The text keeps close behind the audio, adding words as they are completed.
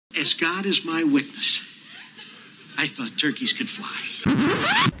As God is my witness, I thought turkeys could fly. Well,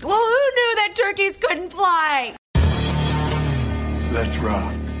 who knew that turkeys couldn't fly? Let's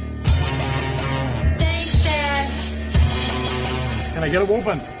rock. Thanks, Dad. Can I get a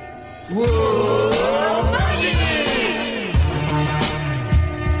open? Whoa,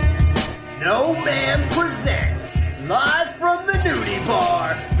 No Man presents, live from the nudie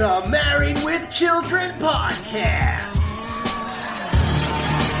bar, the Married with Children podcast.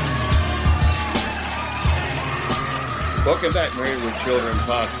 Welcome back, Married with Children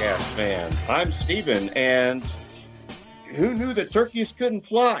podcast fans. I'm Steven, and who knew that turkeys couldn't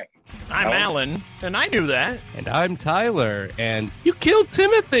fly? I'm Alan, and I knew that. And I'm Tyler, and you killed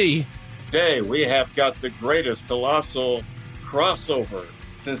Timothy. Today, we have got the greatest colossal crossover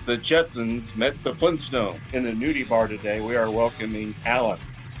since the Jetsons met the Flintstones. In the nudie bar today, we are welcoming Alan.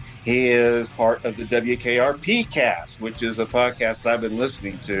 He is part of the WKRP cast, which is a podcast I've been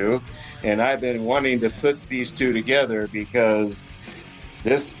listening to, and I've been wanting to put these two together because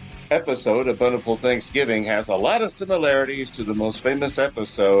this episode, A Bountiful Thanksgiving, has a lot of similarities to the most famous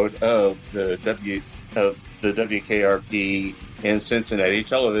episode of the WKRP in Cincinnati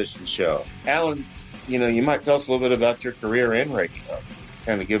television show. Alan, you might tell us a little bit about your career in radio,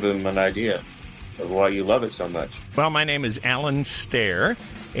 kind of give them an idea of why you love it so much. Well, my name is Alan Stair,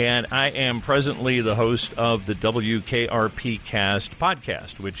 and I am presently the host of the WKRP Cast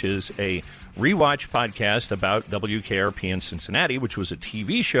podcast, which is a rewatch podcast about WKRP in Cincinnati, which was a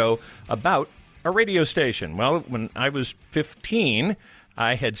TV show about a radio station. Well, when I was 15,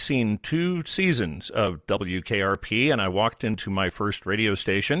 I had seen 2 seasons of WKRP, and I walked into my first radio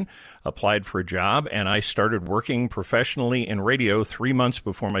station, applied for a job, and I started working professionally in radio 3 months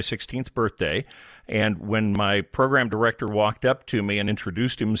before my 16th birthday. And when my program director walked up to me and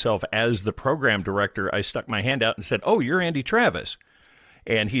introduced himself as the program director, I stuck my hand out and said, "Oh, you're Andy Travis."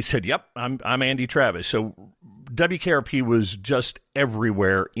 And he said, "Yep, I'm Andy Travis." So WKRP was just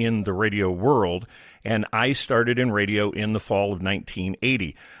everywhere in the radio world, and I started in radio in the fall of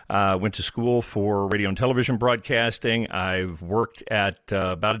 1980. Went to school for radio and television broadcasting. I've worked at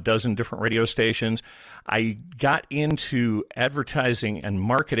about a dozen different radio stations. I got into advertising and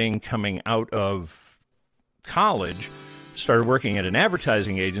marketing coming out of college, started working at an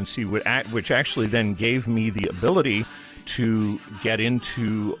advertising agency, which actually then gave me the ability to get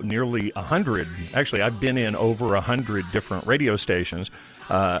into nearly 100. Actually, I've been in over 100 different radio stations.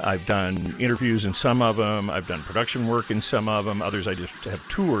 I've done interviews in some of them. I've done production work in some of them. Others I just have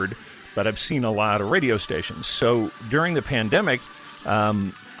toured, but I've seen a lot of radio stations. So during the pandemic,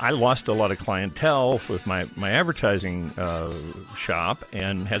 I lost a lot of clientele with my advertising shop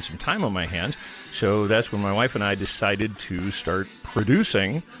and had some time on my hands. So that's when my wife and I decided to start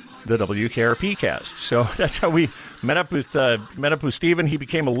producing the WKRP cast. So that's how we met up with Steven. He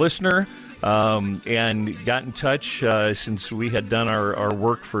became a listener and got in touch since we had done our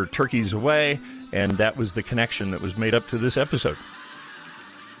work for Turkeys Away, and that was the connection that was made up to this episode.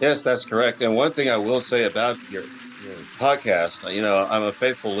 Yes, that's correct. And one thing I will say about your podcast, I'm a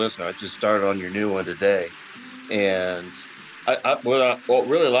faithful listener. I just started on your new one today, and what I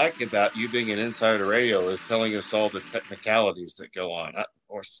really like about you being an insider radio is telling us all the technicalities that go on. Of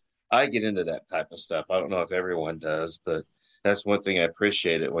course, I get into that type of stuff. I don't know if everyone does, but that's one thing I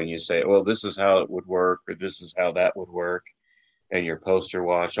appreciate it when you say, well, this is how it would work, or this is how that would work, and your poster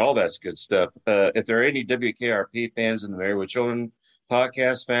watch, all that's good stuff. If there are any WKRP fans in the Married with Children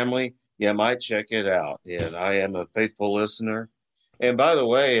podcast family, you might check it out. And I am a faithful listener. And by the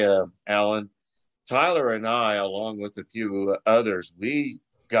way, Alan, Tyler and I, along with a few others, we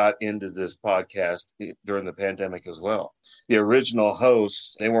got into this podcast during the pandemic as well. The original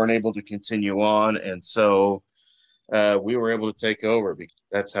hosts, they weren't able to continue on, and so we were able to take over. Because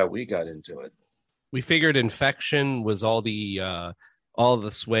that's how we got into it. We figured infection was all the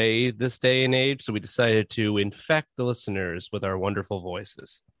sway this day and age, so we decided to infect the listeners with our wonderful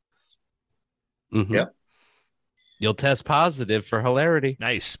voices. Mm-hmm. Yep. You'll test positive for hilarity.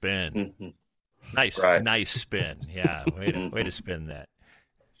 Nice spin. Mm-hmm. Nice spin. Yeah, way to spin that.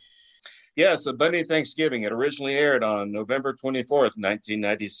 Yes, A Bunny Thanksgiving. It originally aired on November 24th,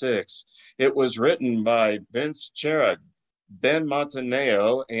 1996. It was written by Vince Cherad, Ben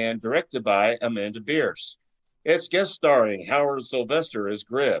Montaneo, and directed by Amanda Bierce. It's guest starring Howard Sylvester as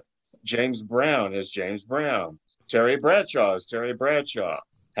Grip, James Brown as James Brown, Terry Bradshaw as Terry Bradshaw,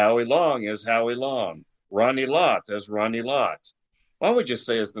 Howie Long as Howie Long, Ronnie Lott as Ronnie Lott. Why don't we just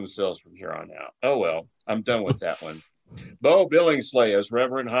say as themselves from here on out? Oh, well, I'm done with that one. Bo Billingsley as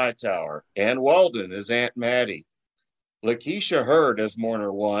Reverend Hightower, Ann Walden as Aunt Maddie, Lakeisha Hurd as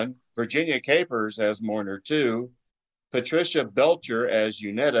Mourner 1, Virginia Capers as Mourner 2, Patricia Belcher as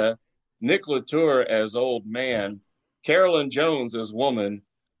Unetta, Nick Latour as Old Man, Carolyn Jones as Woman,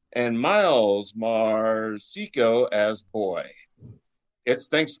 and Miles Marsico as Boy. It's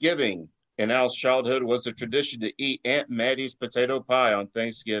Thanksgiving. In Al's childhood was the tradition to eat Aunt Mattie's potato pie on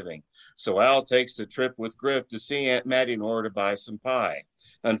Thanksgiving. So Al takes a trip with Griff to see Aunt Mattie in order to buy some pie.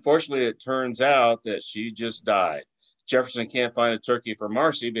 Unfortunately, it turns out that she just died. Jefferson can't find a turkey for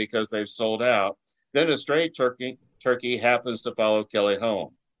Marcy because they've sold out. Then a stray turkey happens to follow Kelly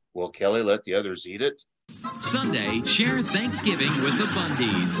home. Will Kelly let the others eat it? Sunday, share Thanksgiving with the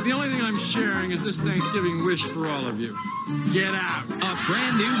Bundys. The only thing I'm sharing is this Thanksgiving wish for all of you. Get out. A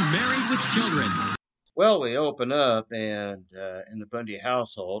brand new Married with Children. Well, we open up, and in the Bundy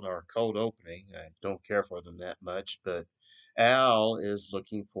household, our cold opening, I don't care for them that much, but Al is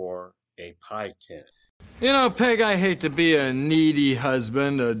looking for a pie tin. You know, Peg, I hate to be a needy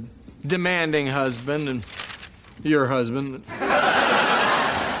husband, a demanding husband, and your husband.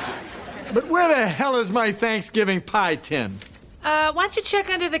 But where the hell is my Thanksgiving pie tin? Why don't you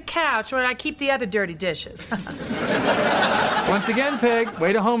check under the couch where I keep the other dirty dishes? Once again, Peg,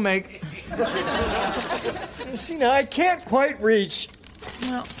 way to home make. See, now I can't quite reach.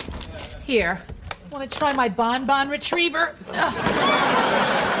 Well, here. Want to try my Bon Retriever?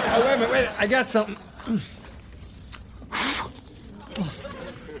 Oh, wait a minute, I got something.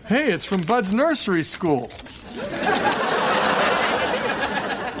 Hey, it's from Bud's nursery school.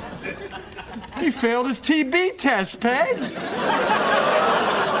 He failed his TB test, Peg.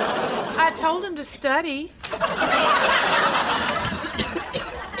 I told him to study.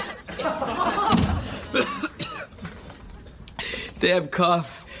 Damn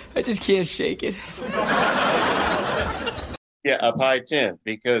cough. I just can't shake it. Yeah, a pie tin,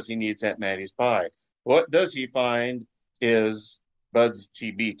 because he needs Aunt Mattie's pie. What does he find is Bud's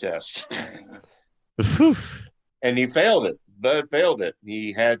TB test. And he failed it. Bud failed it.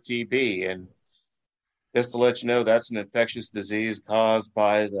 He had TB. And just to let you know, that's an infectious disease caused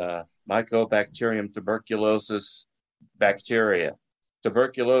by the Mycobacterium tuberculosis bacteria.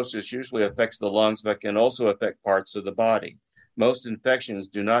 Tuberculosis usually affects the lungs, but can also affect parts of the body. Most infections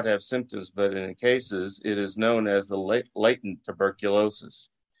do not have symptoms, but in cases, it is known as the latent tuberculosis.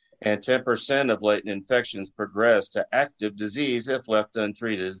 And 10% of latent infections progress to active disease if left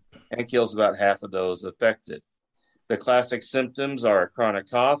untreated, and kills about half of those affected. The classic symptoms are a chronic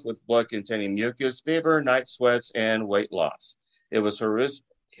cough with blood-containing mucus, fever, night sweats, and weight loss. It was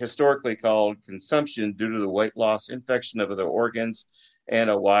historically called consumption due to the weight loss, infection of other organs, and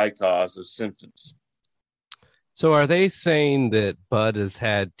a wide cause of symptoms. So are they saying that Bud has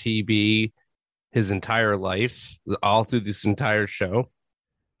had TB his entire life, all through this entire show?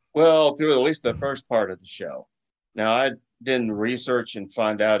 Well, through at least the first part of the show. Now, I didn't research and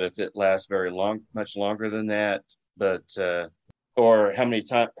find out if it lasts much longer than that, but or how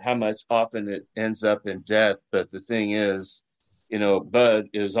much often it ends up in death. But the thing is, you know, Bud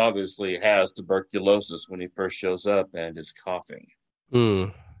obviously has tuberculosis when he first shows up and is coughing.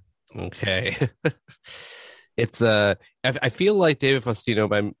 Okay. It's I feel like David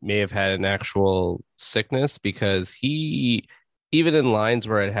Faustino may have had an actual sickness, because he, even in lines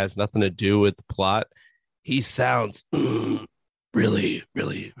where it has nothing to do with the plot, he sounds really,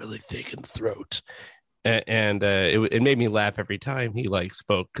 really, really thick in the throat. And it made me laugh every time he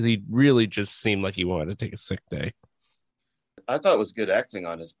spoke, because he really just seemed like he wanted to take a sick day. I thought it was good acting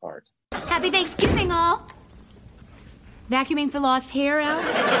on his part. Happy Thanksgiving, all. Vacuuming for lost hair, Al?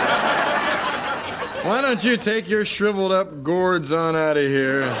 Why don't you take your shriveled up gourds on out of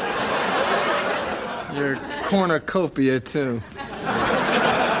here? Your cornucopia, too.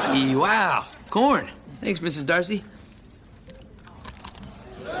 Wow, corn. Thanks, Mrs. Darcy.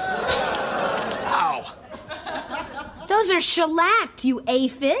 Ow. Those are shellacked, you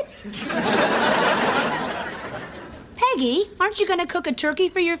aphid. Peggy, aren't you going to cook a turkey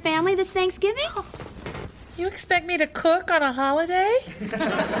for your family this Thanksgiving? You expect me to cook on a holiday?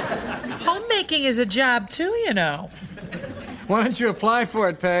 Homemaking is a job, too, you know. Why don't you apply for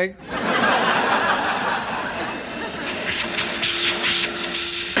it, Peg?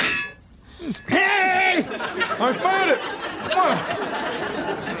 Hey! I found it!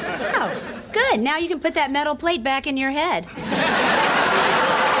 Oh, good. Now you can put that metal plate back in your head.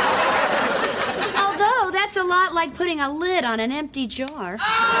 Although, that's a lot like putting a lid on an empty jar.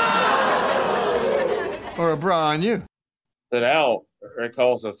 Or a bra on you. But Al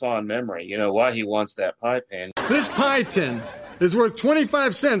recalls a fond memory, you know, why he wants that pie pan. This pie tin is worth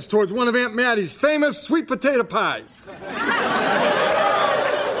 25 cents towards one of Aunt Mattie's famous sweet potato pies.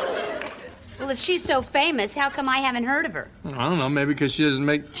 Well, if she's so famous, how come I haven't heard of her? I don't know, maybe because she doesn't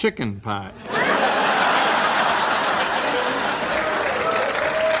make chicken pies.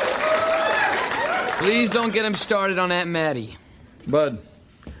 Please don't get him started on Aunt Maddie. Bud,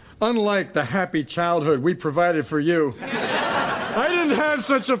 unlike the happy childhood we provided for you, I didn't have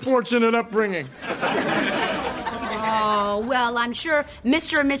such a fortunate upbringing. Oh, well, I'm sure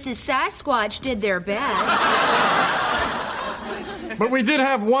Mr. and Mrs. Sasquatch did their best. But we did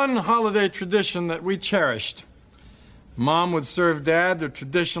have one holiday tradition that we cherished. Mom would serve Dad the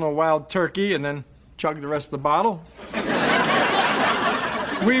traditional wild turkey and then chug the rest of the bottle.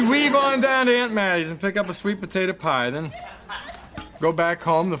 We'd weave on down to Aunt Maddie's and pick up a sweet potato pie. Then go back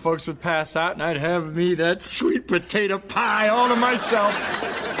home, the folks would pass out, and I'd have me that sweet potato pie all to myself.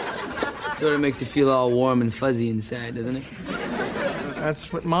 Sort of makes you feel all warm and fuzzy inside, doesn't it?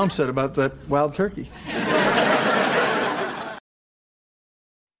 That's what Mom said about that wild turkey.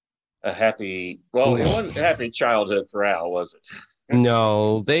 It wasn't a happy childhood for Al, was it?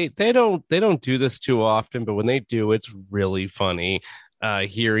 No, they don't do this too often, but when they do, it's really funny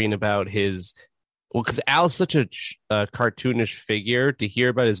hearing about his. Well, because Al's such a cartoonish figure, to hear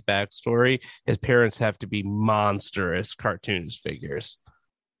about his backstory, his parents have to be monstrous cartoonish figures.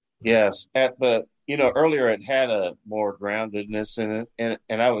 Yes, but earlier it had a more groundedness in it,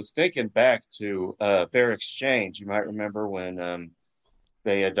 and I was thinking back to Fair Exchange. You might remember when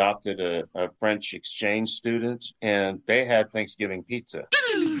they adopted a French exchange student, and they had Thanksgiving pizza.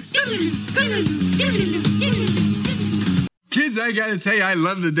 Kids, I gotta tell you, I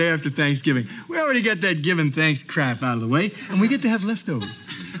love the day after Thanksgiving. We already got that giving thanks crap out of the way, and we get to have leftovers.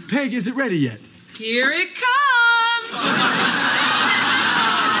 Peg, is it ready yet? Here it comes!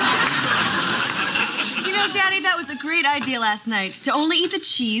 You know, Daddy, that was a great idea last night, to only eat the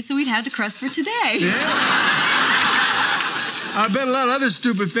cheese so we'd have the crust for today. Yeah? I bet a lot of other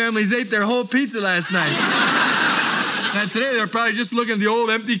stupid families ate their whole pizza last night. Now, today they're probably just looking at the old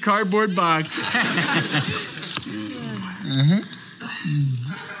empty cardboard box.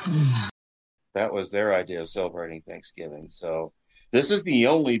 That was their idea of celebrating Thanksgiving. So this is the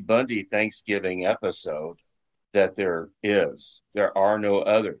only Bundy Thanksgiving episode that there is. There are no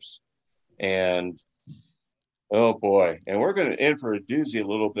others. And oh boy. And we're going to end for a doozy a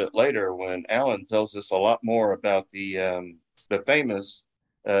little bit later when Alan tells us a lot more about the famous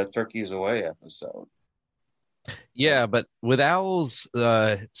Turkeys Away episode. Yeah, but with Al's,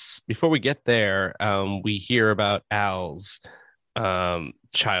 before we get there, we hear about Al's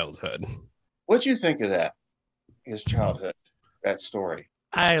childhood. What'd you think of that? His childhood, that story.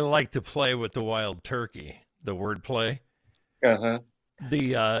 I like to play with the wild turkey, the wordplay. Uh-huh.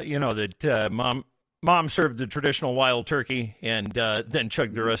 That mom served the traditional wild turkey and then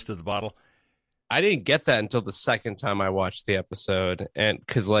chugged the rest of the bottle. I didn't get that until the second time I watched the episode, and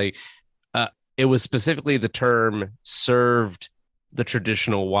because it was specifically the term served the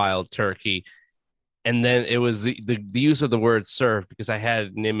traditional wild turkey, and then it was the use of the word served, because I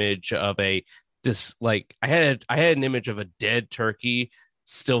had an image of I had an image of a dead turkey,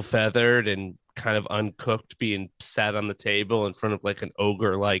 still feathered and kind of uncooked, being sat on the table in front of like an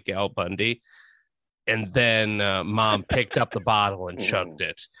ogre like Al Bundy, and then Mom picked up the bottle and chugged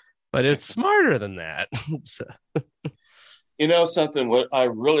it. But it's smarter than that. You know something, what I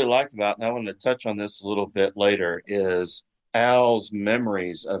really liked about, and I want to touch on this a little bit later, is Al's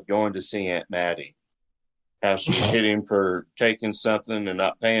memories of going to see Aunt Maddie. How she hit him for taking something and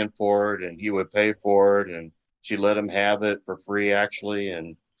not paying for it, and he would pay for it, and she let him have it for free, actually.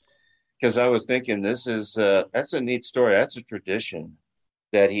 And because I was thinking, that's a neat story. That's a tradition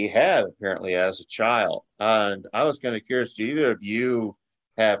that he had apparently as a child. And I was kind of curious, do either of you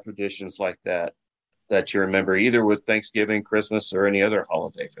have traditions like that you remember, either with Thanksgiving, Christmas, or any other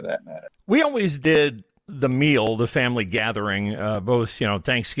holiday for that matter? We always did the meal, the family gathering, both,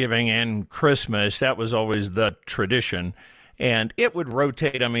 Thanksgiving and Christmas. That was always the tradition. And it would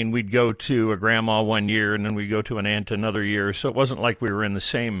rotate. I mean, we'd go to a grandma one year and then we'd go to an aunt another year. So it wasn't like we were in the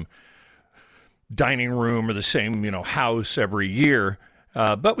same dining room or the same, house every year.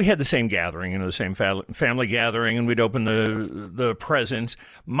 But we had the same gathering, the same family gathering, and we'd open the presents.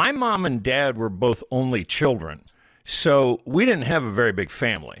 My mom and dad were both only children, so we didn't have a very big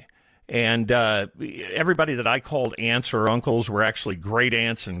family. And everybody that I called aunts or uncles were actually great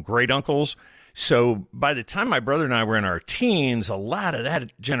aunts and great uncles. So by the time my brother and I were in our teens, a lot of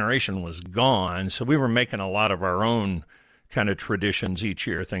that generation was gone. So we were making a lot of our own kind of traditions each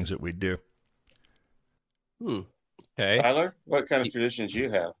year, things that we'd do. Okay. Tyler, what kind of traditions you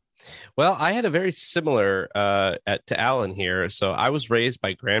have? Well, I had a very similar to Alan here. So I was raised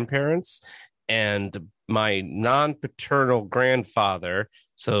by grandparents, and my non-paternal grandfather,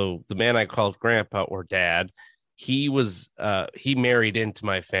 so the man I called grandpa or dad, he married into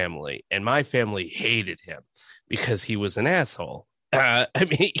my family, and my family hated him because he was an asshole. I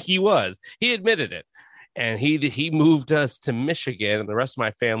mean, he admitted it. And he moved us to Michigan, and the rest of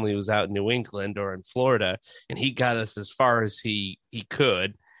my family was out in New England or in Florida, and he got us as far as he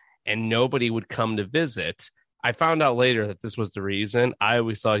could, and nobody would come to visit. I found out later that this was the reason. I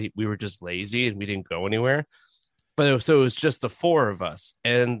always thought we were just lazy and we didn't go anywhere. But it was just the four of us,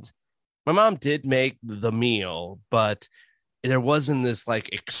 and my mom did make the meal, but there wasn't this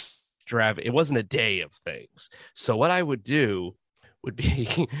like extravagant. It wasn't a day of things. So what I would do would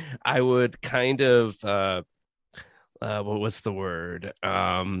be I would kind of what was the word,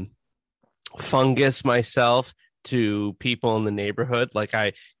 fungus myself to people in the neighborhood. Like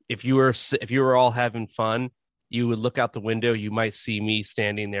if you were all having fun, you would look out the window, you might see me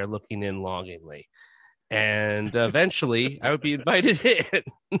standing there looking in longingly, and eventually I would be invited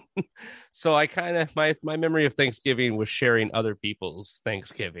in. So I kind of my memory of Thanksgiving was sharing other people's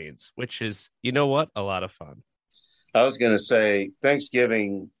Thanksgivings, which is, you know what, a lot of fun. I was going to say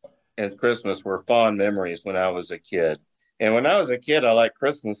Thanksgiving and Christmas were fond memories when I was a kid. And when I was a kid, I liked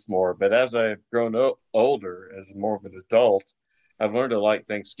Christmas more. But as I've grown older, as more of an adult, I've learned to like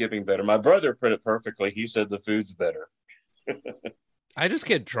Thanksgiving better. My brother put it perfectly. He said the food's better. I just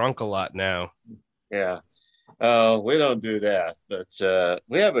get drunk a lot now. Yeah. We don't do that. But I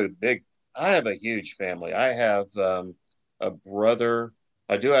have a huge family. I have a brother.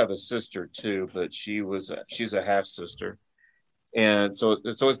 I do have a sister too, but she's a half sister. And so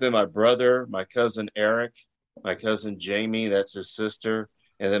it's always been my brother, my cousin Eric, my cousin Jamie, that's his sister,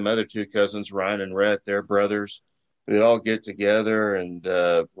 and then my other two cousins, Ryan and Rhett, they're brothers. We all get together, and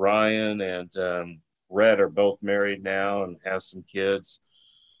Ryan and Rhett are both married now and have some kids.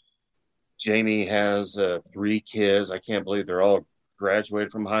 Jamie has 3 kids. I can't believe they're all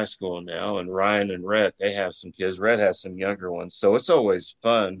graduated from high school now, and Ryan and Rhett, they have some kids. Rhett has some younger ones, so it's always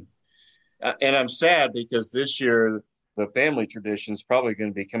fun. And I'm sad because this year the family tradition is probably going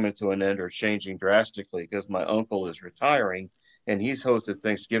to be coming to an end or changing drastically because my uncle is retiring, and he's hosted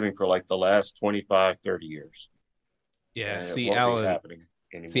Thanksgiving for like the last 25, 30 years. Yeah, see, Alan,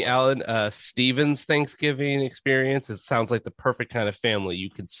 Steven's Thanksgiving experience, it sounds like the perfect kind of family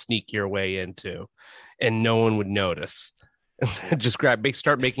you could sneak your way into and no one would notice. Just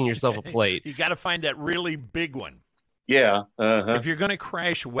start making yourself a plate. You got to find that really big one. Yeah. If you're going to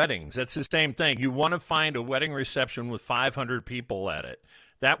crash weddings, that's the same thing. You want to find a wedding reception with 500 people at it.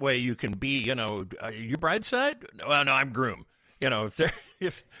 That way you can be, you bride side? Well, no, I'm groom.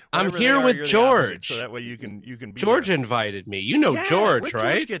 If I'm here with George, so that way you can be George there. Invited me. George,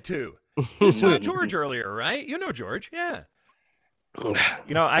 right? George get to? You saw George earlier, right? You know George, yeah.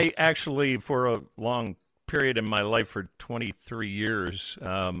 I actually, for a long period in my life, for 23 years,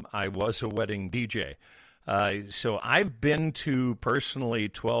 I was a wedding DJ. So I've been to personally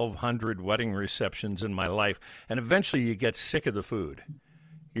 1,200 wedding receptions in my life, and eventually you get sick of the food.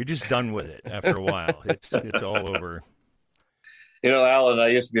 You're just done with it after a while. It's all over. Alan, I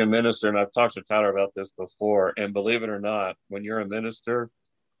used to be a minister, and I've talked to Tyler about this before. And believe it or not, when you're a minister,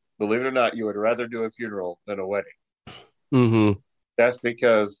 you would rather do a funeral than a wedding. Mm-hmm. That's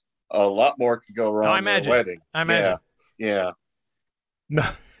because a lot more could go wrong than a wedding. I imagine. Yeah. No.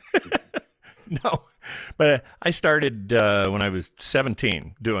 No. But I started when I was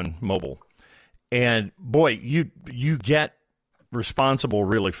 17 doing mobile. And, boy, you get responsible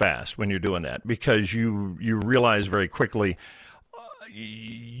really fast when you're doing that because you realize very quickly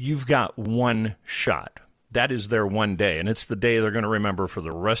you've got one shot. That is their one day, and it's the day they're going to remember for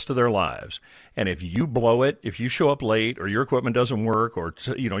the rest of their lives. And if you blow it, if you show up late or your equipment doesn't work or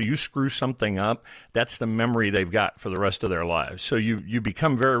you screw something up, that's the memory they've got for the rest of their lives. So you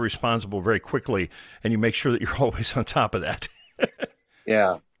become very responsible very quickly, and you make sure that you're always on top of that.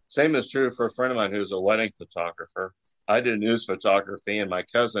 Yeah. Same is true for a friend of mine who's a wedding photographer. I do news photography, and my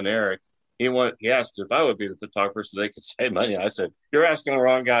cousin Eric, he asked if I would be the photographer so they could save money. I said, "You're asking the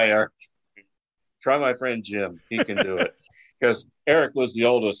wrong guy, Eric. Try my friend Jim. He can do it." Because Eric was the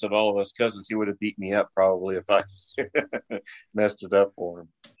oldest of all of us cousins. He would have beat me up probably if I messed it up for him.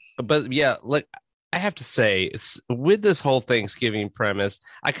 But yeah, I have to say, with this whole Thanksgiving premise,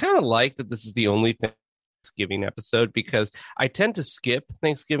 I kind of like that this is the only Thanksgiving episode because I tend to skip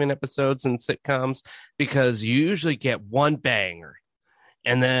Thanksgiving episodes in sitcoms because you usually get one banger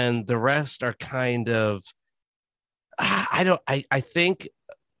and then the rest are kind of, I think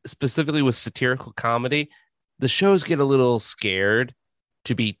specifically with satirical comedy, the shows get a little scared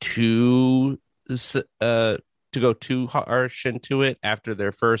to be to go too harsh into it after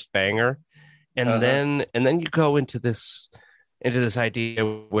their first banger. And then you go into this idea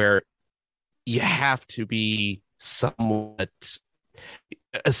where you have to be somewhat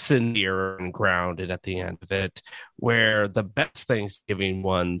sincere and grounded at the end of it, where the best Thanksgiving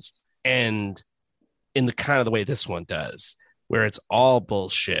ones end in the kind of the way this one does, where it's all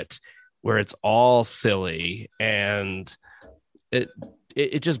bullshit, where it's all silly, and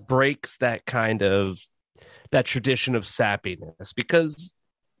it just breaks that tradition of sappiness, because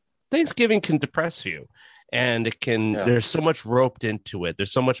Thanksgiving can depress you, and there's so much roped into it.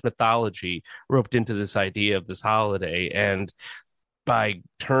 There's so much mythology roped into this idea of this holiday, and by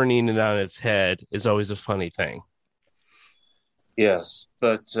turning it on its head is always a funny thing. Yes,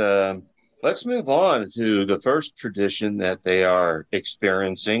 but let's move on to the first tradition that they are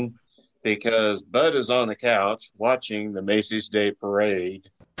experiencing, because Bud is on the couch watching the Macy's Day Parade.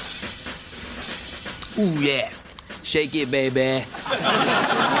 Ooh, yeah. Shake it, baby. Hey,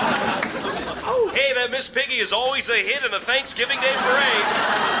 that Miss Piggy is always a hit in the Thanksgiving Day Parade.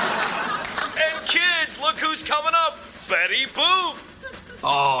 And kids, look who's coming up. Betty Boop.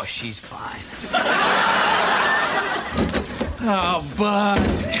 Oh, she's fine. Oh, Bud.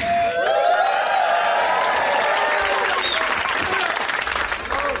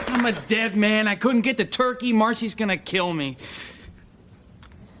 I'm a dead man. I couldn't get the turkey. Marcy's gonna kill me.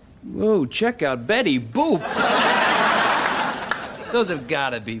 Whoa, check out Betty Boop. Those have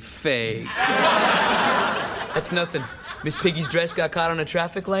gotta be fake. That's nothing. Miss Piggy's dress got caught on a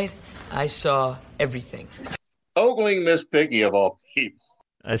traffic light. I saw everything. Ogling Miss Piggy, of all people.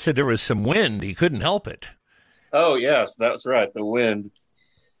 I said there was some wind. He couldn't help it. Oh, yes, that's right. The wind.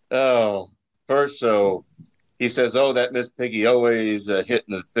 Oh, first, so he says, oh, that Miss Piggy always hitting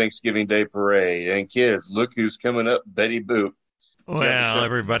the Thanksgiving Day Parade. And kids, look who's coming up, Betty Boop. Well,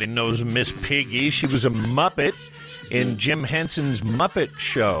 everybody knows Miss Piggy. She was a Muppet in Jim Henson's Muppet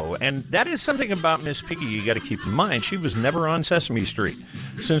Show. And that is something about Miss Piggy you got to keep in mind. She was never on Sesame Street.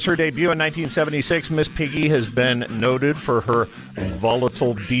 Since her debut in 1976, Miss Piggy has been noted for her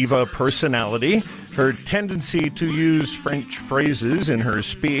volatile diva personality, her tendency to use French phrases in her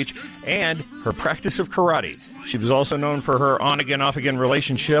speech, and her practice of karate. She was also known for her on-again, off-again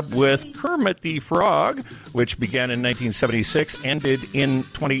relationship with Kermit the Frog, which began in 1976, ended in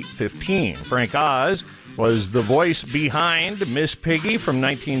 2015. Frank Oz was the voice behind Miss Piggy from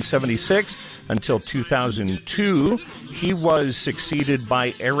 1976 until 2002. He was succeeded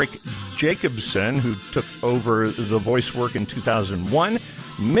by Eric Jacobson, who took over the voice work in 2001.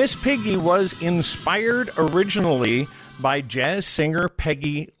 Miss Piggy was inspired originally by jazz singer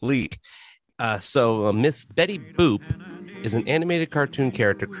Peggy Lee. So Miss Betty Boop is an animated cartoon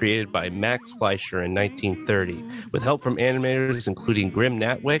character created by Max Fleischer in 1930, with help from animators including Grim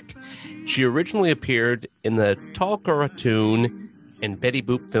Natwick. She originally appeared in the Tall Cartoon and Betty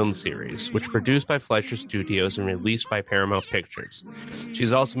Boop film series, which produced by Fleischer Studios and released by Paramount Pictures.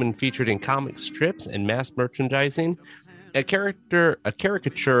 She's also been featured in comic strips and mass merchandising. A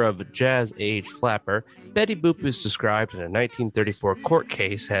caricature of a jazz-age flapper, Betty Boop is described in a 1934 court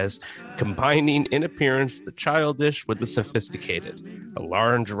case as combining in appearance the childish with the sophisticated. A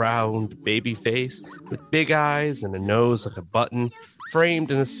large, round baby face with big eyes and a nose like a button,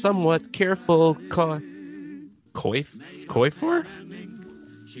 framed in a somewhat careful coiffure?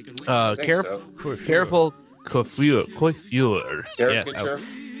 Careful coiffure. Yes.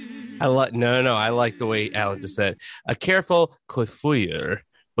 I like the way Alan just said. A careful coiffure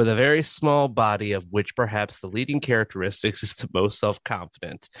with a very small body, of which perhaps the leading characteristics is the most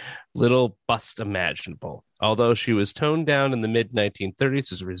self-confident. Little bust imaginable. Although she was toned down in the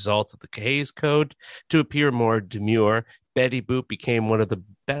mid-1930s as a result of the Hays Code to appear more demure, Betty Boop became one of the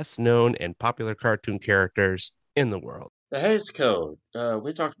best-known and popular cartoon characters in the world. The Hays Code.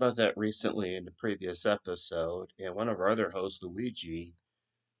 We talked about that recently in the previous episode, and one of our other hosts, Luigi,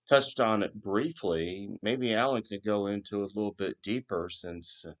 touched on it briefly. Maybe Alan could go into it a little bit deeper,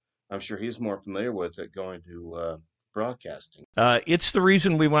 since I'm sure he's more familiar with it going to broadcasting. It's the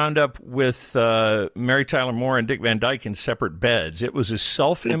reason we wound up with Mary Tyler Moore and Dick Van Dyke in separate beds. It was a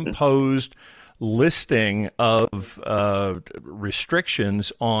self-imposed listing of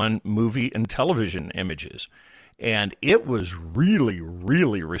restrictions on movie and television images. And it was really,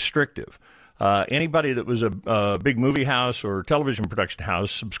 really restrictive. Anybody that was a big movie house or television production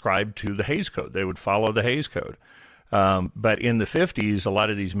house subscribed to the Hays Code. They would follow the Hays Code. But in the 50s, a lot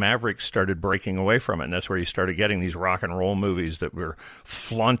of these mavericks started breaking away from it, and that's where you started getting these rock and roll movies that were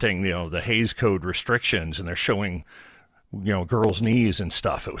flaunting, the Hays Code restrictions, and they're showing, girls' knees and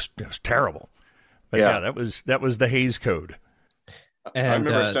stuff. It was terrible. But yeah, that was the Hays Code. And, I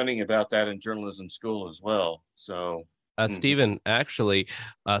remember studying about that in journalism school as well. So. Stephen, actually,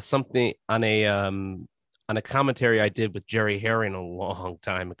 something on on a commentary I did with Jerry Herring a long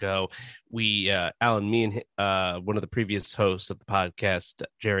time ago. Alan, me and one of the previous hosts of the podcast,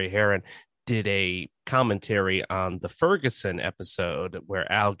 Jerry Herring, did a commentary on the Ferguson episode where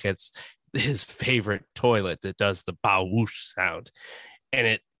Al gets his favorite toilet that does the bow whoosh sound,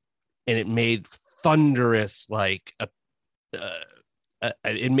 and it made thunderous, like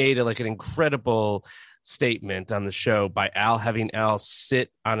it made like an incredible statement on the show by having Al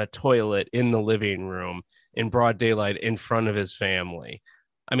sit on a toilet in the living room in broad daylight in front of his family.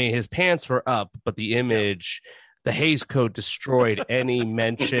 I mean, his pants were up, but the image, the Hays Code destroyed any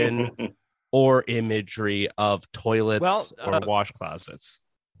mention or imagery of toilets or wash closets.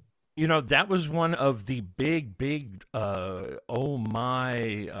 You know, that was one of the big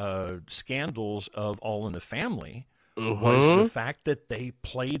scandals of All in the Family. Was the fact that they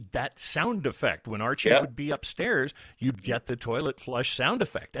played that sound effect. When Archie would be upstairs, you'd get the toilet flush sound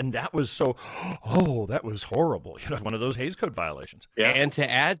effect. And that was that was horrible. You know, one of those Hays Code violations. Yeah. And to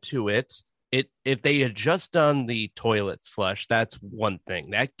add to it, if they had just done the toilets flush, that's one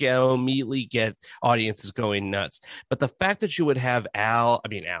thing. That immediately get audiences going nuts. But the fact that you would have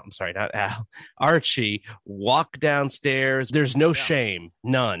Archie walk downstairs, there's no shame,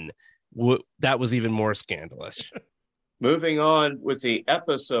 none. That was even more scandalous. Moving on with the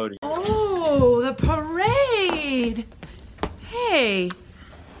episode. Oh, the parade. Hey,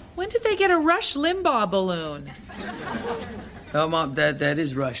 when did they get a Rush Limbaugh balloon? Oh, Mom, that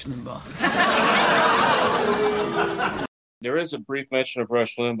is Rush Limbaugh. There is a brief mention of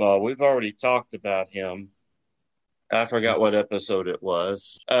Rush Limbaugh. We've already talked about him. I forgot what episode it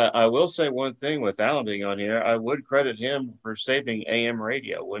was. I will say one thing with Alan being on here. I would credit him for saving AM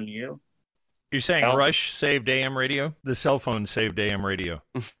radio, wouldn't you? You're saying Alan? Rush saved AM radio? The cell phone saved AM radio.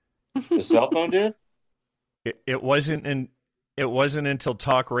 The cell phone did? It wasn't until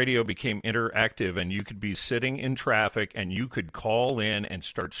talk radio became interactive and you could be sitting in traffic and you could call in and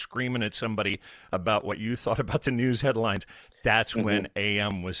start screaming at somebody about what you thought about the news headlines. That's when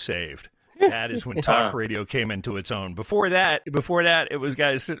AM was saved. That is when talk radio came into its own. Before that, it was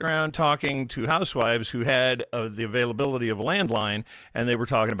guys sitting around talking to housewives who had the availability of a landline, and they were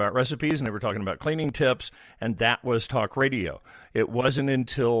talking about recipes and they were talking about cleaning tips, and that was talk radio. It wasn't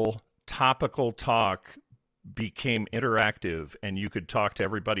until topical talk became interactive and you could talk to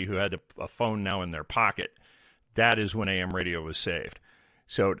everybody who had a phone now in their pocket. That is when AM radio was saved.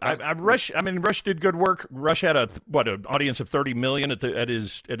 So Rush did good work. Rush had an audience of 30 million at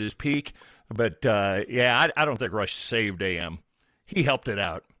his peak, but I don't think Rush saved AM. He helped it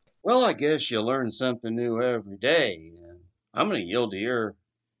out. Well, I guess you learn something new every day. I'm going to yield to your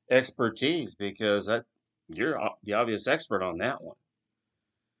expertise because you're the obvious expert on that one.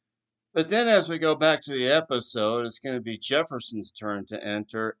 But then as we go back to the episode, it's going to be Jefferson's turn to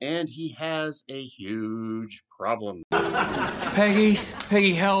enter, and he has a huge problem. Peggy,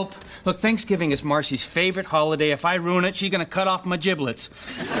 help. Look, Thanksgiving is Marcy's favorite holiday. If I ruin it, she's going to cut off my giblets.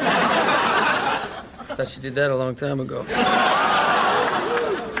 Thought she did that a long time ago.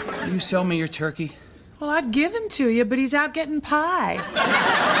 Will you sell me your turkey? Well, I'd give him to you, but he's out getting pie.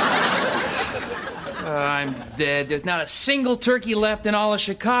 I'm dead. There's not a single turkey left in all of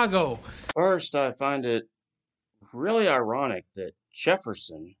Chicago. First, I find it really ironic that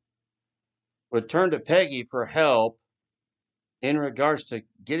Jefferson would turn to Peggy for help in regards to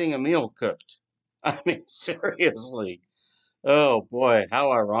getting a meal cooked. I mean, seriously. Oh, boy,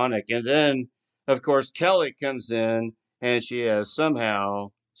 how ironic. And then, of course, Kelly comes in, and she has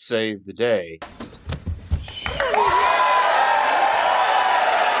somehow saved the day.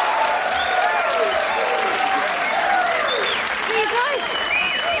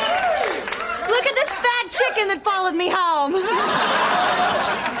 Chicken that followed me home.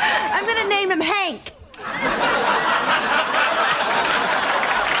 I'm gonna name him Hank.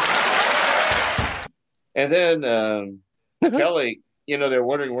 And then Kelly, they're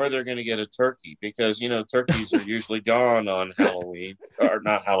wondering where they're going to get a turkey because, turkeys are usually gone on Halloween, or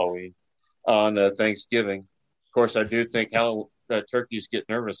not Halloween, on Thanksgiving. Of course, I do think turkeys get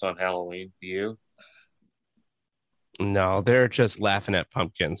nervous on Halloween. Do you? No, they're just laughing at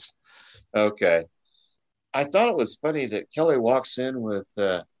pumpkins. Okay. I thought it was funny that Kelly walks in with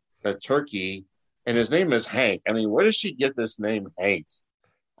a turkey, and his name is Hank. I mean, where does she get this name, Hank?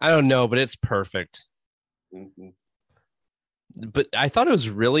 I don't know, but it's perfect. Mm-hmm. But I thought it was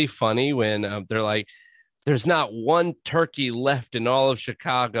really funny when they're like, there's not one turkey left in all of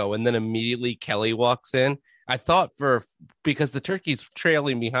Chicago, and then immediately Kelly walks in. I thought because the turkey's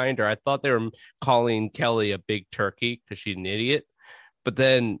trailing behind her, I thought they were calling Kelly a big turkey because she's an idiot. But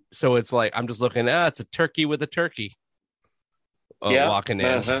then, so it's like, I'm just looking, it's a turkey with a turkey walking in.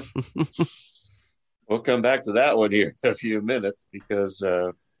 Uh-huh. We'll come back to that one here in a few minutes because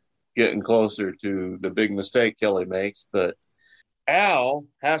getting closer to the big mistake Kelly makes. But Al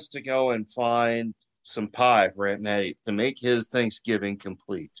has to go and find some pie for Aunt Maddie to make his Thanksgiving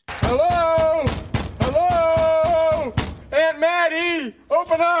complete. Hello? Hello? Aunt Maddie,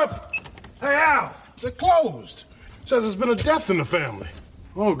 open up! Hey, Al, they're closed. Says there's been a death in the family.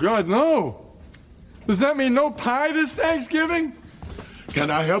 Oh, God, no. Does that mean no pie this Thanksgiving? Can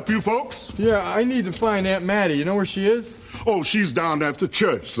I help you folks? Yeah, I need to find Aunt Maddie. You know where she is? Oh, she's down at the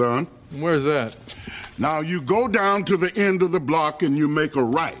church, son. Where's that? Now, you go down to the end of the block and you make a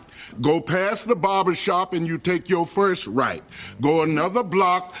right. Go past the barber shop and you take your first right. Go another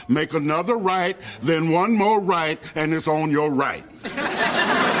block, make another right, then one more right, and it's on your right.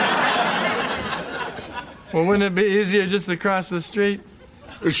 Well, wouldn't it be easier just to cross the street?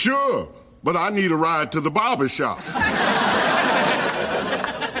 Sure, but I need a ride to the barber shop.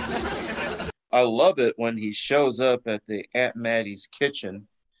 I love it when he shows up at the Aunt Maddie's kitchen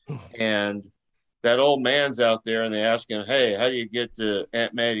and that old man's out there and they ask him, hey, how do you get to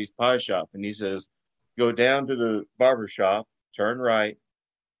Aunt Maddie's pie shop? And he says, go down to the barber shop, turn right,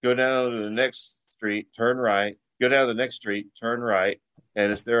 go down to the next street, turn right, go down to the next street, turn right, and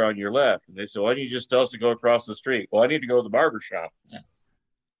it's there on your left. And they say, why don't you just tell us to go across the street? Well, I need to go to the barber shop.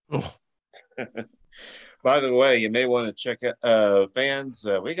 By the way, you may want to check out fans.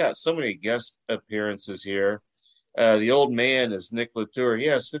 We got so many guest appearances here. The old man is Nick Latour. He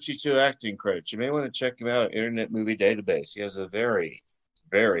has 52 acting credits. You may want to check him out at Internet Movie Database. He has a very,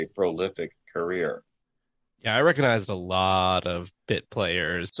 very prolific career. Yeah, I recognized a lot of bit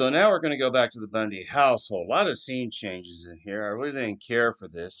players. So now we're going to go back to the Bundy household. A lot of scene changes in here. I really didn't care for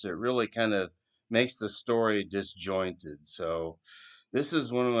this. It really kind of makes the story disjointed. So this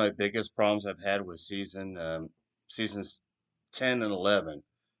is one of my biggest problems I've had with seasons 10 and 11.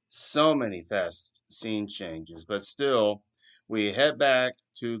 So many fast scene changes, but still, we head back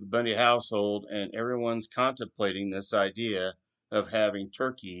to the Bundy household, and everyone's contemplating this idea of having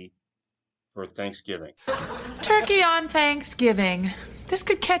turkey for Thanksgiving. Turkey on Thanksgiving. This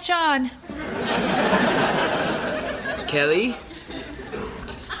could catch on. Kelly,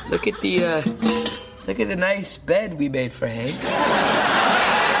 look at the nice bed we made for Hank.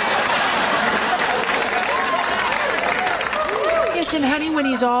 Yes, and honey, when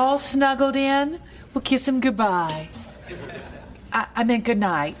he's all snuggled in, we'll kiss him goodbye. I meant good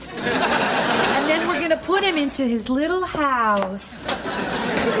night. And then we're gonna put him into his little house.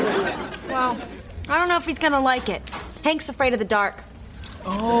 Well, I don't know if he's gonna like it. Hank's afraid of the dark.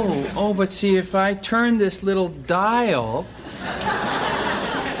 Oh, but see, if I turn this little dial,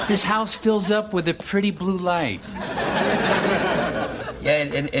 his house fills up with a pretty blue light. Yeah,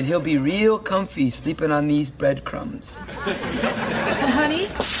 and he'll be real comfy sleeping on these breadcrumbs. And honey,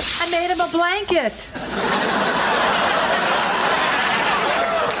 I made him a blanket.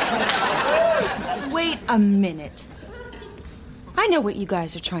 Wait a minute. I know what you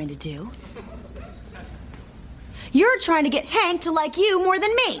guys are trying to do. You're trying to get Hank to like you more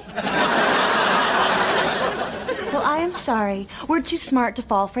than me. Well, I am sorry. We're too smart to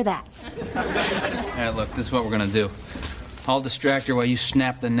fall for that. Hey, look, this is what we're gonna do. I'll distract her while you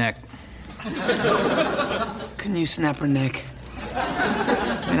snap the neck. Couldn't you snap her neck?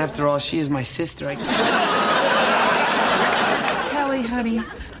 And after all, she is my sister. Kelly, honey,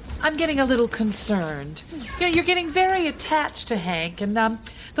 I'm getting a little concerned. Yeah, you're getting very attached to Hank, and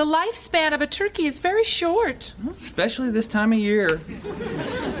the lifespan of a turkey is very short. Especially this time of year.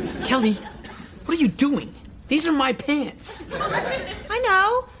 Kelly, what are you doing? These are my pants. I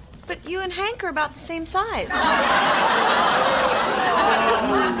know, but you and Hank are about the same size.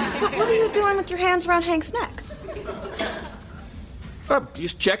 What are you doing with your hands around Hank's neck?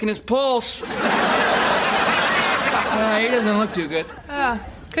 Just checking his pulse. He doesn't look too good.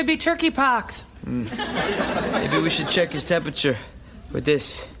 Could be turkey pox. Maybe we should check his temperature with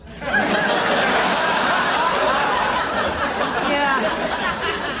this. Yeah.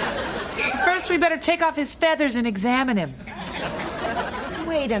 First, we better take off his feathers and examine him.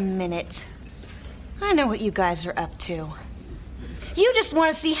 Wait a minute. I know what you guys are up to. You just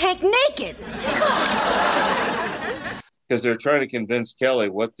want to see Hank naked. Because they're trying to convince Kelly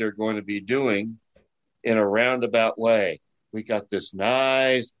what they're going to be doing in a roundabout way. We got this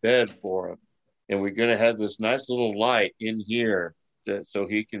nice bed for him, and we're going to have this nice little light in here so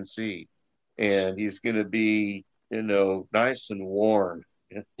he can see. And he's going to be, nice and warm.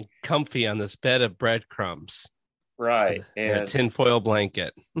 Comfy on this bed of breadcrumbs. Right. And a tinfoil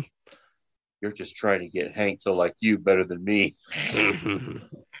blanket. You're just trying to get Hank to like you better than me.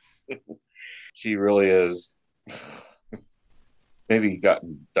 She really is. Maybe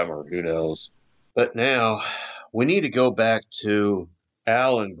gotten dumber. Who knows? But now we need to go back to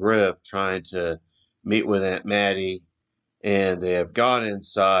Al and Griff trying to meet with Aunt Maddie, and they have gone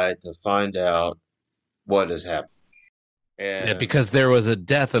inside to find out what has happened. And Yeah, because there was a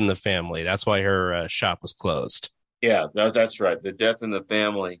death in the family. That's why her shop was closed. yeah, that's right. The death in the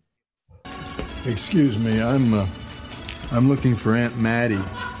family. Excuse me, I'm looking for Aunt Maddie.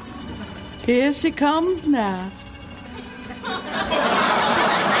 Here she comes now.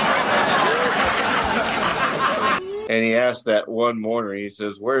 And he asked that one mourner, he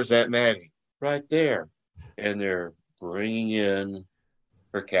says, "Where's Aunt Maddie?" "Right there." And they're bringing in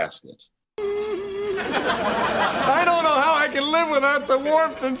her casket. I don't know how I can live without the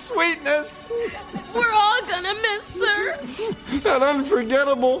warmth and sweetness. We're all gonna miss her. That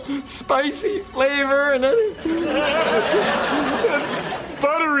unforgettable spicy flavor and that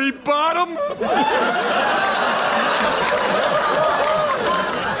buttery bottom.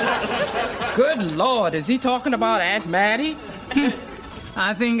 Good Lord, is he talking about Aunt Maddie?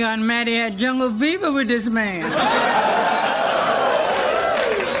 I think Aunt Maddie had jungle fever with this man.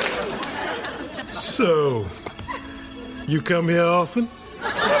 So, you come here often?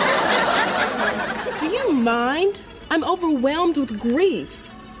 Do you mind? I'm overwhelmed with grief.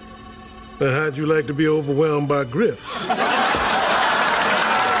 How'd you like to be overwhelmed by Griff?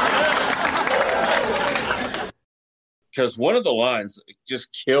 Because one of the lines that just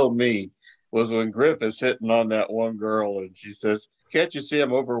killed me was when Griff is hitting on that one girl and she says, "Can't you see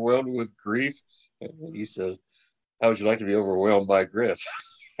I'm overwhelmed with grief?" And he says, "How would you like to be overwhelmed by Griff?"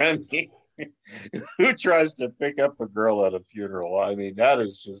 I mean, who tries to pick up a girl at a funeral? I mean, that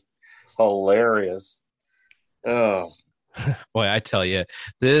is just hilarious. Oh. Boy, I tell you,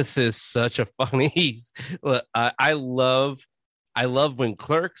 this is such a funny. I love when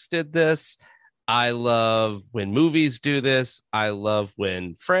Clerks did this. I love when movies do this. I love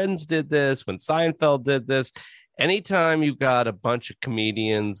when Friends did this, when Seinfeld did this. Anytime you got a bunch of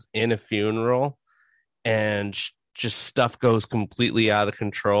comedians in a funeral and just stuff goes completely out of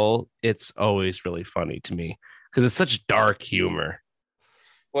control, it's always really funny to me because it's such dark humor.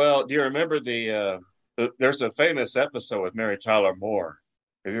 Well, do you remember there's a famous episode with Mary Tyler Moore.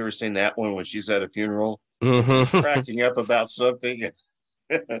 Have you ever seen that one when she's at a funeral? Mm-hmm. She's cracking up about something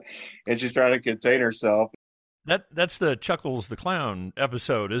and she's trying to contain herself. That's the Chuckles the Clown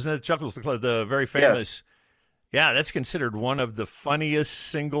episode, isn't it? Chuckles the Clown, the very famous. Yes. Yeah, that's considered one of the funniest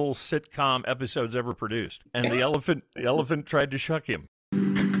single sitcom episodes ever produced. And the elephant tried to shuck him.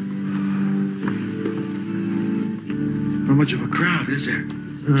 How much of a crowd is there?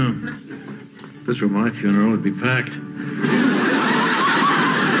 If this were my funeral, it'd be packed.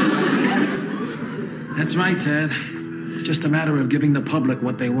 That's right, Ted. It's just a matter of giving the public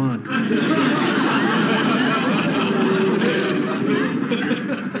what they want.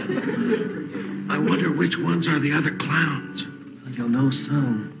 I wonder which ones are the other clowns. You'll know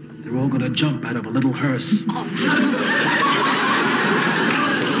soon. They're all going to jump out of a little hearse.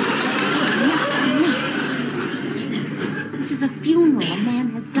 This is a funeral. A man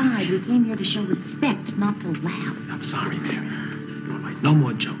has died. We came here to show respect, not to laugh. I'm sorry, Mary. All right, no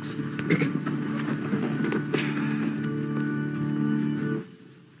more jokes.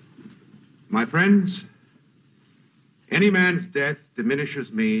 My friends, any man's death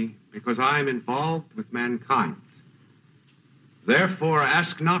diminishes me because I am involved with mankind. Therefore,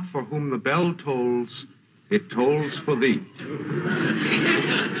 ask not for whom the bell tolls, it tolls for thee.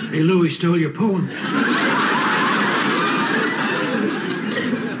 Hey, Louie stole your poem.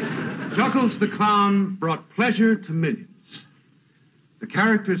 Chuckles the Clown brought pleasure to millions. The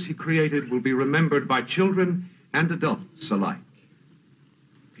characters he created will be remembered by children and adults alike.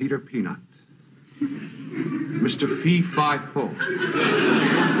 Peter Peanut, Mr. Fee-Fi-Fo,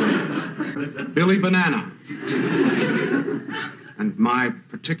 Billy Banana, and my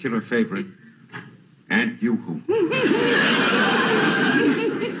particular favorite, Aunt Yoo-Hoo.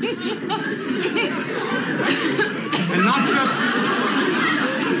 And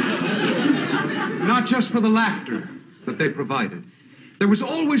not just for the laughter that they provided. There was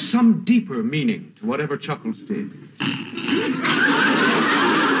always some deeper meaning to whatever Chuckles did.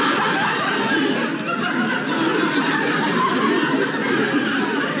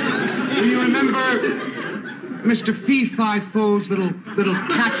 Do you remember Mr. Fee-Fi-Fo's little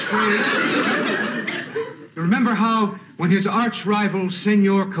catchphrase? You remember how, when his arch rival,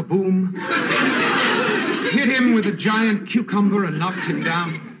 Senor Kaboom, hit him with a giant cucumber and knocked him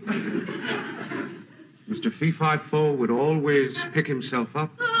down? Mr. Fee-Fi-Fo would always pick himself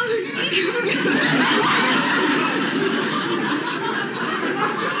up,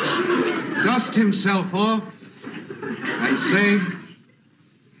 dust himself off, and say,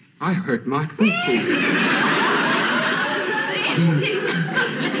 I hurt my foo-foo.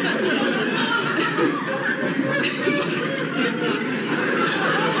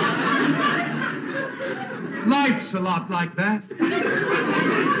 Life's a lot like that.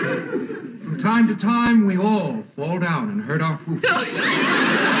 From time to time, we all fall down and hurt our foo-foo.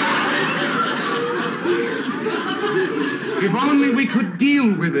 If only we could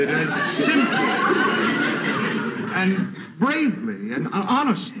deal with it as simply and bravely and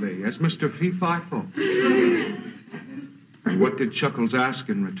honestly as Mr. Fee-Fi-Fo. And what did Chuckles ask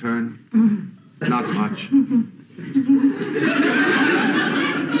in return? Not much.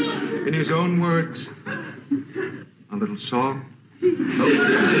 In his own words, a little song,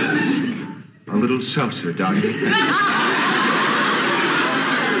 a little seltzer down your throat.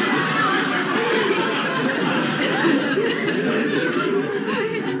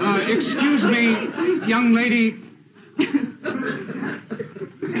 Excuse me, young lady.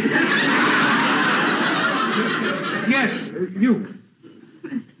 Yes, you.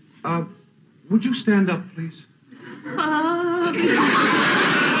 Would you stand up, please?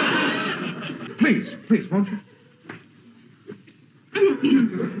 Please, won't you?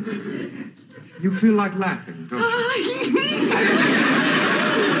 You feel like laughing, don't you?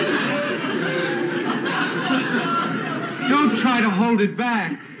 Don't try to hold it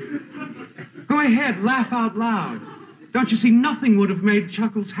back. Go ahead, laugh out loud. Don't you see, nothing would have made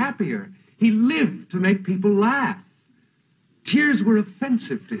Chuckles happier. He lived to make people laugh. Tears were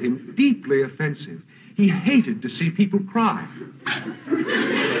offensive to him, deeply offensive. He hated to see people cry.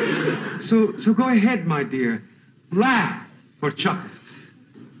 So go ahead, my dear. Laugh for Chuckles.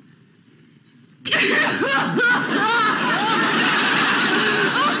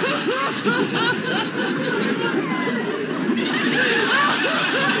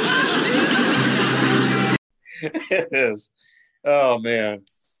 It is. Oh, man.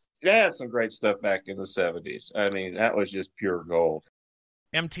 They had some great stuff back in the 70s. I mean, that was just pure gold.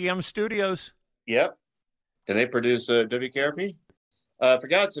 MTM Studios. Yep. And they produced WKRP. I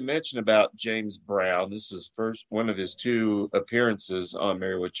forgot to mention about James Brown. This is one of his 2 appearances on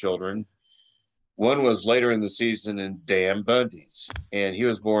Married with Children. One was later in the season in Dan Bundy's. And he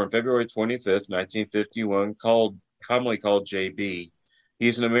was born February 25th, 1951, commonly called JB.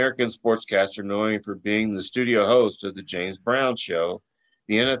 He's an American sportscaster known for being the studio host of the James Brown Show,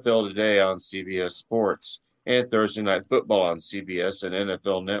 the NFL Today on CBS Sports, and Thursday Night Football on CBS and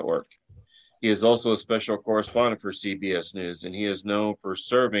NFL Network. He is also a special correspondent for CBS News, and he is known for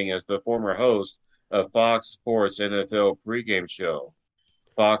serving as the former host of Fox Sports NFL pregame show,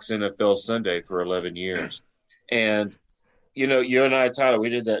 Fox NFL Sunday, for 11 years. And, you know, you and I, Tyler, we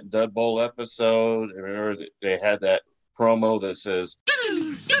did that Dud Bowl episode. And remember, they had that promo that says,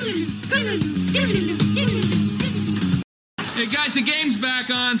 Hey, guys, the game's back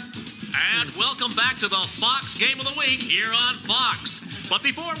on. And welcome back to the Fox Game of the Week here on Fox. But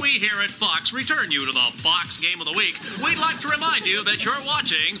before we here at Fox return you to the Fox Game of the Week, we'd like to remind you that you're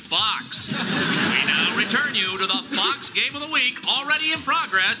watching Fox. We now return you to the Fox Game of the Week, already in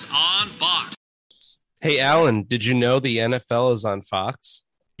progress on Fox. Hey, Alan, did you know the NFL is on Fox?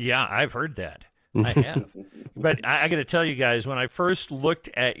 Yeah, I've heard that. I have. But I got to tell you guys, when I first looked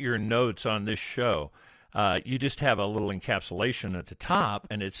at your notes on this show, you just have a little encapsulation at the top,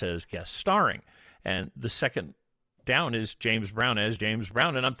 and it says guest starring. And the second down is James Brown as James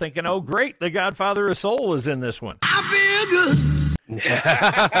Brown. And I'm thinking, oh, great, the Godfather of Soul is in this one. I feel good.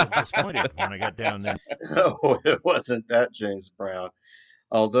 I was disappointed when I got down there. No, it wasn't that James Brown.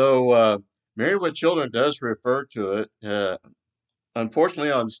 Although Married with Children does refer to it.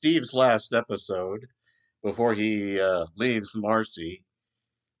 Unfortunately, on Steve's last episode, before he leaves Marcy,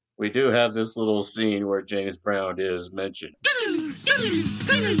 we do have this little scene where James Brown is mentioned.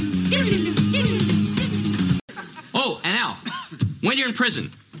 Oh, and Al, when you're in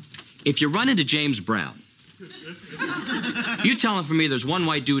prison, if you run into James Brown, you tell him for me there's one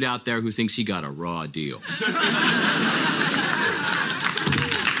white dude out there who thinks he got a raw deal.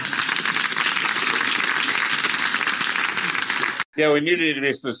 Yeah, we needed to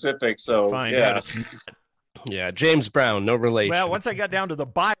be specific, so Fine, yeah. Yeah, James Brown, no relation. Well, once I got down to the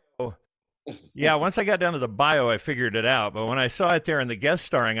bio, I figured it out. But when I saw it there in the guest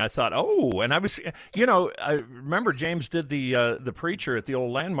starring, I thought, oh, and I was, I remember James did the preacher at the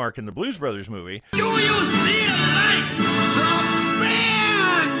old Landmark in the Blues Brothers movie. Do you see the light? The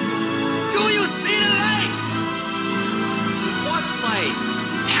man! Do you see the light? What light?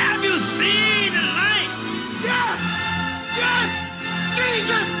 Have you seen the light? Yes! Yes!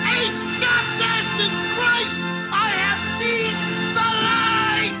 Jesus H. Goddamn Christ! I have seen the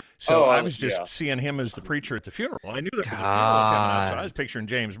light! So I I was just seeing him as the preacher at the funeral. I knew there was a funeral coming up, so I was picturing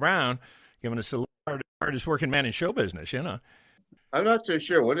James Brown giving us the hardest working man in show business, you know. I'm not too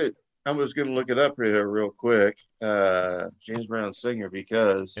sure I was going to look it up here real quick. James Brown singer,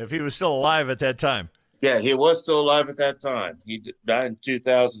 because if he was still alive at that time. Yeah, he was still alive at that time. He died in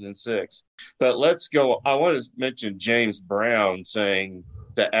 2006. But let's go. I want to mention James Brown saying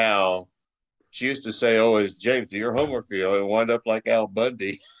to Al, she used to say always, James, do your homework, and wind up like Al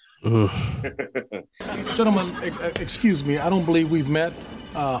Bundy. Gentlemen, excuse me. I don't believe we've met.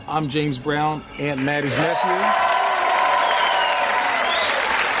 I'm James Brown, Aunt Maddie's nephew.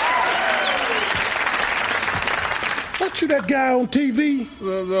 Aren't you that guy on TV?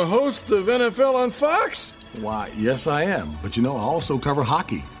 The host of NFL on Fox? Why, yes, I am. But I also cover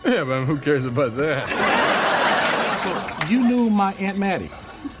hockey. Yeah, but who cares about that? So, you knew my Aunt Maddie?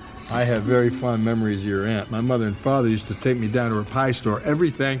 I have very fond memories of your aunt. My mother and father used to take me down to her pie store every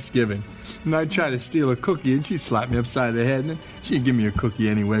Thanksgiving. And I'd try to steal a cookie, and she'd slap me upside the head, and then she'd give me a cookie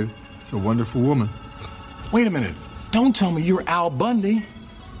anyway. She's a wonderful woman. Wait a minute. Don't tell me you're Al Bundy.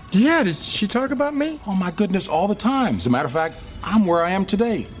 Yeah, did she talk about me? Oh, my goodness, all the time. As a matter of fact, I'm where I am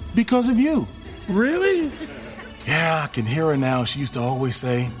today because of you. Really? Yeah, I can hear her now. She used to always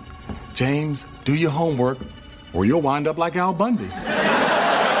say, James, do your homework or you'll wind up like Al Bundy.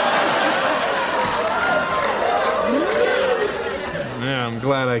 Yeah, I'm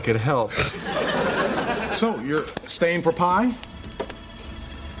glad I could help. So, you're staying for pie?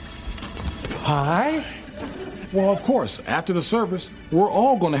 Pie? Well, of course, after the service, we're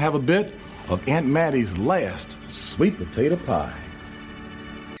all going to have a bit of Aunt Maddie's last sweet potato pie.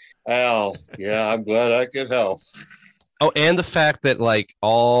 Al, yeah, I'm glad I could help. Oh, and the fact that,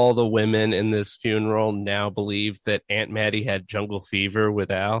 all the women in this funeral now believe that Aunt Maddie had jungle fever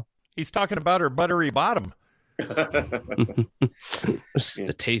with Al. He's talking about her buttery bottom. The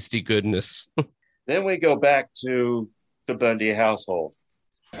tasty goodness. Then we go back to the Bundy household.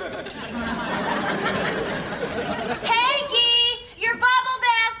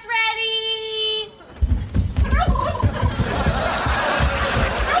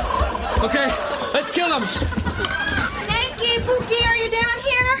 Okay, let's kill him. Hanky, Pookie, are you down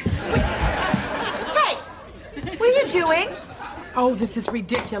here? Hey, what are you doing? Oh, this is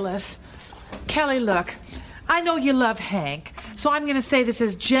ridiculous. Kelly, look, I know you love Hank, so I'm going to say this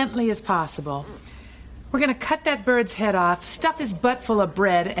as gently as possible. We're going to cut that bird's head off, stuff his butt full of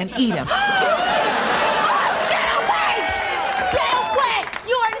bread, and eat him. Get away! Get away!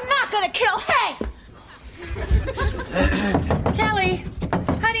 You are not going to kill Hank! Kelly,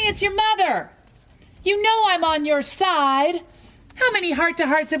 honey, it's your mother. You know I'm on your side. How many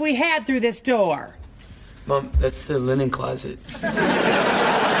heart-to-hearts have we had through this door? Mom, that's the linen closet.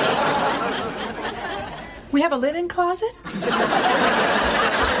 We have a linen closet? Open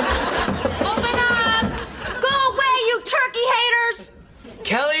up! Go away, you turkey haters!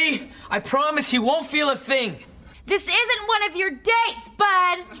 Kelly, I promise he won't feel a thing. This isn't one of your dates,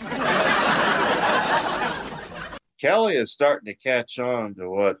 bud. Kelly is starting to catch on to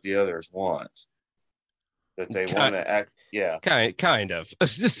what the others want. That they want to act, yeah. Kind of.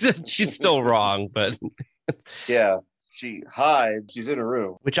 She's still wrong, but... Yeah, she hides. She's in a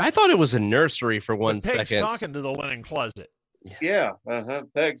room. Which I thought it was a nursery for one Peg's second. talking to the linen closet. Yeah,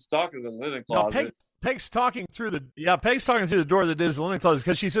 Peg's talking to the linen closet. No, Peg's talking through the door that is the linen closet,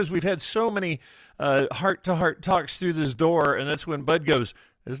 because she says we've had so many heart-to-heart talks through this door, and that's when Bud goes,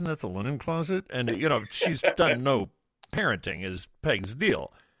 isn't that the linen closet? And, she's done no parenting is Peg's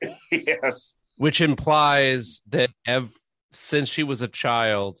deal. Yes. Which implies that since she was a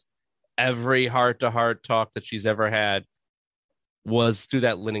child, every heart-to-heart talk that she's ever had was through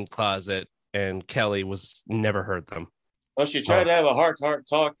that linen closet, and Kelly never heard them. Well, she tried to have a heart-to-heart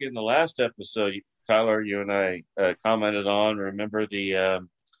talk in the last episode. Tyler, you and I commented on. Remember the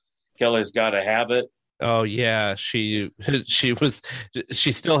Kelly's Got a Habit? Oh yeah, she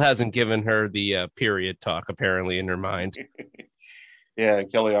still hasn't given her the period talk apparently in her mind. Yeah,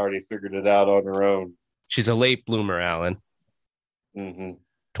 and Kelly already figured it out on her own. She's a late bloomer, Alan. Mm-hmm.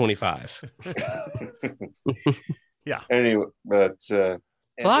 25. Yeah. Anyway, but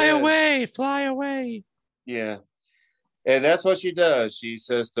fly away. Yeah. And that's what she does. She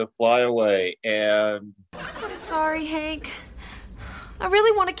says to fly away. And I'm sorry, Hank. I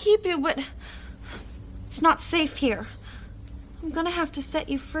really want to keep you, but it's not safe here. I'm gonna have to set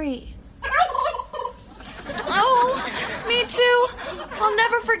you free. Oh, me too. I'll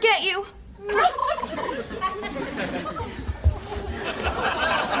never forget you.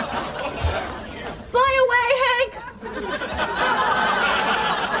 Fly away, Hank.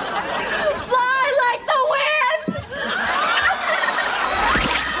 Fly like the wind.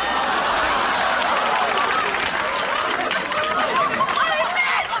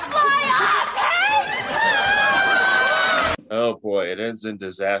 oh boy, it ends in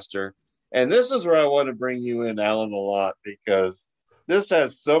disaster. And this is where I want to bring you in, Alan, a lot, because this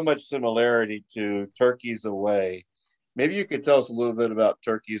has so much similarity to Turkeys Away. Maybe you could tell us a little bit about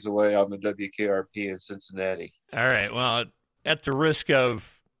Turkeys Away on the WKRP in Cincinnati. All right. Well, at the risk of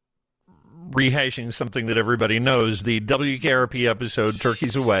rehashing something that everybody knows, the WKRP episode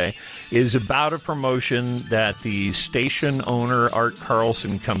Turkeys Away is about a promotion that the station owner, Art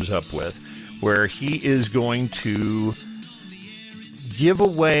Carlson, comes up with, where he is going to give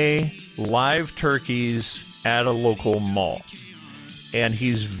away live turkeys at a local mall. And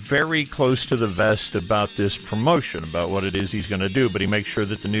he's very close to the vest about this promotion, about what it is he's going to do. But he makes sure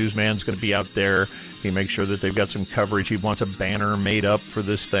that the newsman's going to be out there. He makes sure that they've got some coverage. He wants a banner made up for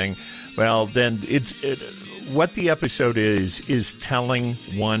this thing. Well, then what the episode is telling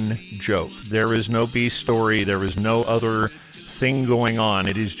one joke. There is no B story. There is no other thing going on.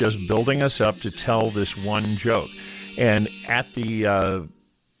 It is just building us up to tell this one joke. And at the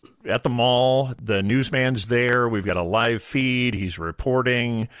mall, the newsman's there. We've got a live feed. He's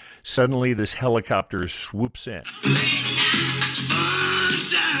reporting. Suddenly, this helicopter swoops in.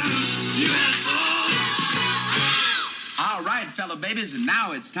 All right, fellow babies, and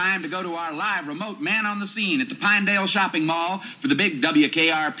now it's time to go to our live remote man on the scene at the Pinedale Shopping Mall for the big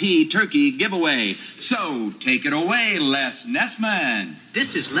WKRP turkey giveaway. So, take it away, Les Nessman.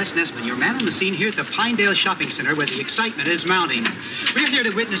 This is Les Nessman, your man on the scene here at the Pinedale Shopping Center where the excitement is mounting. We're here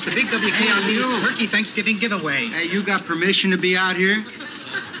to witness the big WKRP Turkey Thanksgiving giveaway. Hey, you got permission to be out here?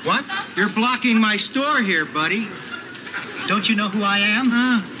 What? You're blocking my store here, buddy. Don't you know who I am?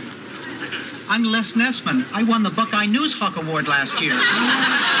 I'm Les Nessman. I won the Buckeye News Hawk Award last year.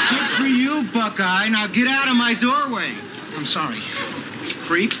 Good for you, Buckeye. Now get out of my doorway. I'm sorry.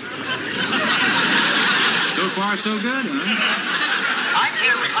 Creep. So far, so good, huh? I'm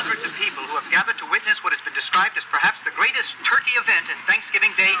here with hundreds of people who have gathered to witness what has been described as perhaps the greatest turkey event in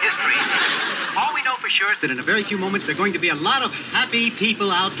Thanksgiving Day history. All we know for sure is that in a very few moments there are going to be a lot of happy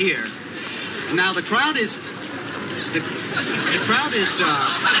people out here. Now the crowd is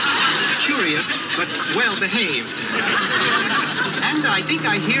curious but well behaved, and I think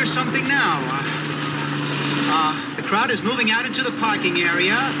I hear something now. The crowd is moving out into the parking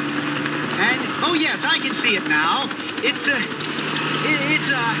area, and oh yes, I can see it now. It's a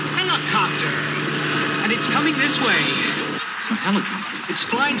helicopter, and it's coming this way. A helicopter? It's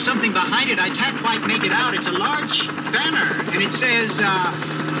flying something behind it. I can't quite make it out. It's a large banner, and it says,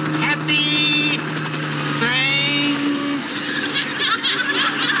 Happy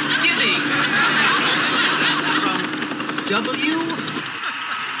Thanksgiving from WKRP.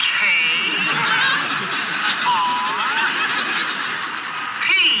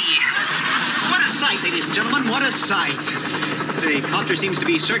 What a sight, ladies and gentlemen, what a sight. The copter seems to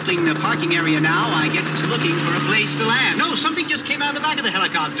be circling the parking area now. I guess it's looking for a place to land. No, something just came out of the back of the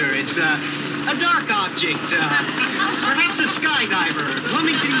helicopter. It's a dark object. Perhaps a skydiver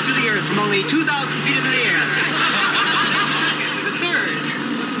plummeting to the earth from only 2,000 feet into the air. Second to the third.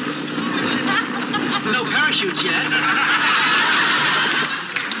 There's no parachutes yet. Those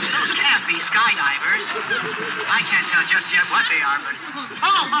can't be skydivers. I can't tell just yet what they are, but...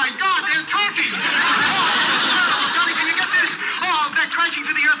 Oh, my God, they're turkeys! Oh, Johnny, can you get this? Oh, they're crashing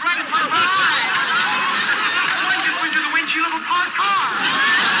to the earth right in front of our eyes! One just went through the windshield of a parked car!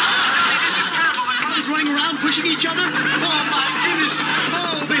 This is terrible. The cars running around, pushing each other? Oh, my goodness!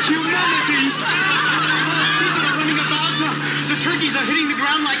 Oh, the humanity! People are running about. The turkeys are hitting the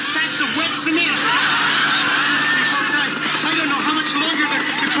ground like sacks of wet cement. Folks, I don't know how much longer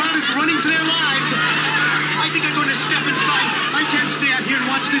the crowd is running for their lives. I think I'm going to step inside. I can't stay out here and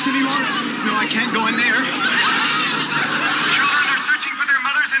watch this any longer. No, I can't go in there. Children are searching for their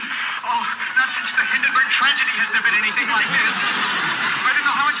mothers, and not since the Hindenburg tragedy has there been anything like this. I don't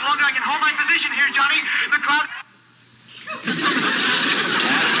know how much longer I can hold my position here, Johnny. The crowd...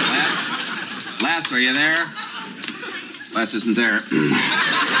 Les, are you there? Les isn't there.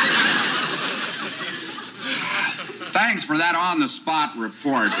 Thanks for that on-the-spot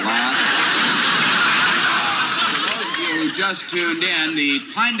report, Les. Who just tuned in, the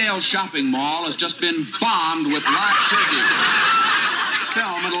Pinedale Shopping Mall has just been bombed with live turkey.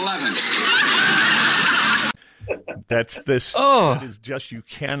 Film at 11. That's this. Oh. That is just, you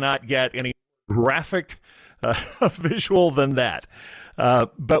cannot get any graphic visual than that.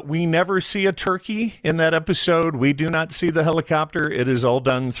 But we never see a turkey in that episode. We do not see the helicopter. It is all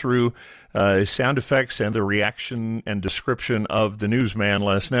done through sound effects and the reaction and description of the newsman,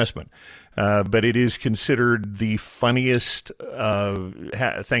 Les Nessman. But it is considered the funniest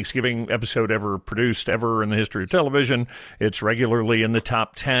Thanksgiving episode ever produced ever in the history of television. It's regularly in the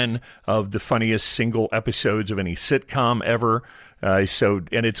top 10 of the funniest single episodes of any sitcom ever.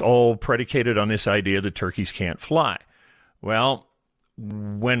 And it's all predicated on this idea that turkeys can't fly. Well,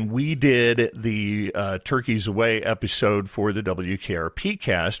 when we did the Turkeys Away episode for the WKRP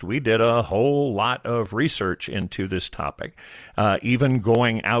cast, we did a whole lot of research into this topic, even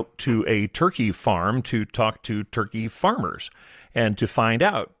going out to a turkey farm to talk to turkey farmers and to find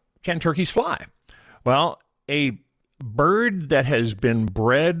out, can turkeys fly? Well, a bird that has been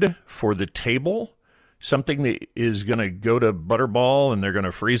bred for the table, something that is going to go to Butterball and they're going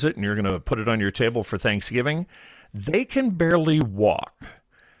to freeze it and you're going to put it on your table for Thanksgiving, they can barely walk.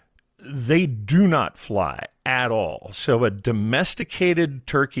 They do not fly at all. So a domesticated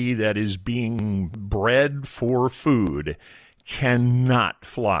turkey that is being bred for food cannot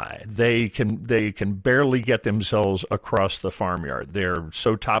fly. They can barely get themselves across the farmyard. They're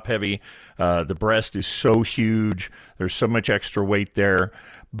so top heavy. The breast is so huge. There's so much extra weight there.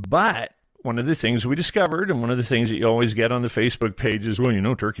 But one of the things we discovered, and one of the things that you always get on the Facebook page is,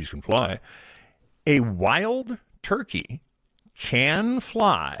 well, turkeys can fly. A wild turkey can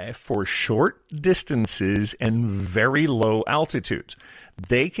fly for short distances and very low altitudes.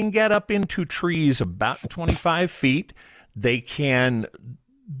 They can get up into trees about 25 feet. They can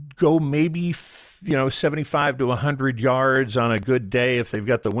go maybe 75 to 100 yards on a good day if they've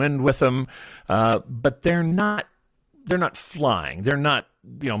got the wind with them. But they're not flying. They're not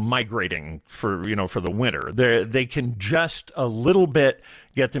migrating for the winter. They can just a little bit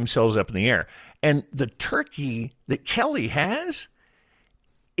get themselves up in the air. And the turkey that Kelly has,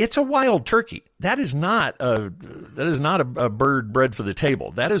 it's a wild turkey. That is not a bird bred for the table.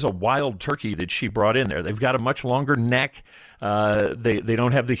 That is a wild turkey that she brought in there. They've got a much longer neck. They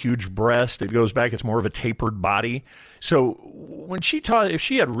don't have the huge breast. It goes back. It's more of a tapered body. So when if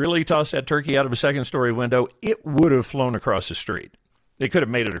she had really tossed that turkey out of a second-story window, it would have flown across the street. They could have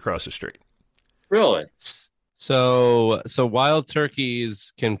made it across the street. Really? So wild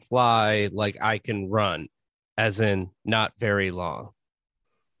turkeys can fly like I can run, as in not very long.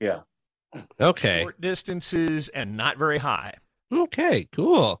 Yeah. Okay. Short distances and not very high. Okay,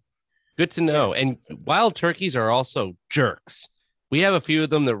 cool. Good to know. And wild turkeys are also jerks. We have a few of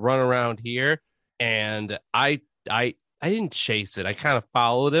them that run around here, and I didn't chase it. I kind of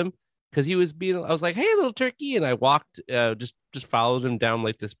followed him because I was like, hey, little turkey. And I walked, just followed him down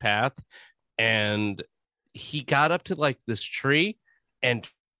like this path. And he got up to like this tree and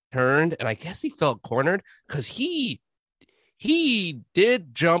turned, and I guess he felt cornered because he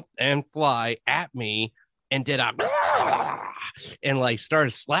did jump and fly at me and did and like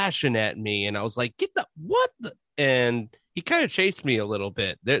started slashing at me. And I was like, and he kind of chased me a little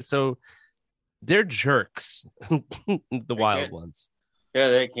bit. They're jerks, the wild ones. Yeah,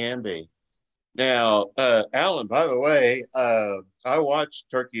 they can be. Now, Alan, by the way, I watch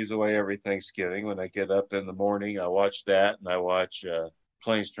Turkeys Away every Thanksgiving. When I get up in the morning, I watch that, and I watch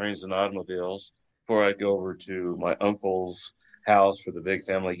Planes, Trains, and Automobiles before I go over to my uncle's house for the big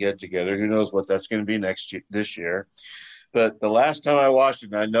family get-together. Who knows what that's going to be this year. But the last time I watched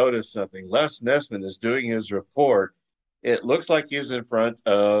it, I noticed something. Les Nessman is doing his report. It looks like he's in front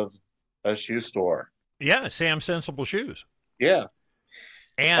of a shoe store. Yeah, Sam Sensible Shoes. Yeah.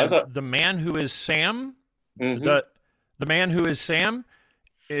 And the man who is Sam, mm-hmm. the man who is Sam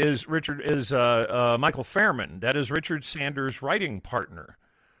is Michael Fairman. That is Richard Sanders' writing partner.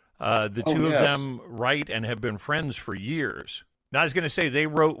 The two of them write and have been friends for years. Now, I was going to say they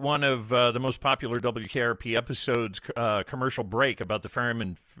wrote one of the most popular WKRP episodes, Commercial Break, about the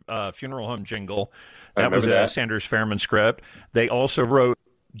Fairman funeral home jingle. That was a Sanders Fairman script. They also wrote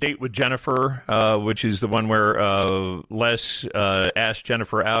Date with Jennifer, which is the one where Les asked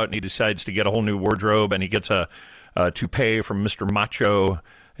Jennifer out, and he decides to get a whole new wardrobe, and he gets a toupee from Mr. Macho.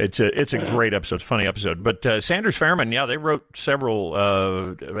 It's a great episode. It's a funny episode. But Sanders Fairman, they wrote several,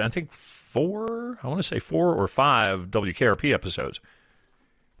 I think 4 or 5 WKRP episodes.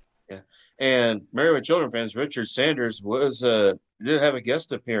 Yeah. And Married with Children fans, Richard Sanders did have a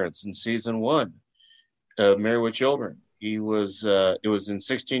guest appearance in season 1 of Married with Children. He was, it was in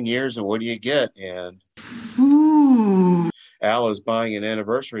 16 years, and what do you get? And Al is buying an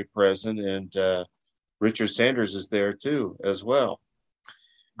anniversary present, and Richard Sanders is there too, as well.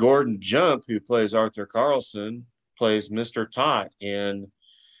 Gordon Jump, who plays Arthur Carlson, plays Mr. Tot in,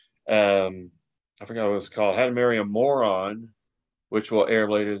 I forgot what it was called, How to Marry a Moron, which will air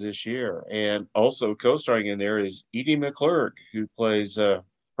later this year. And also co-starring in there is Edie McClurg, who plays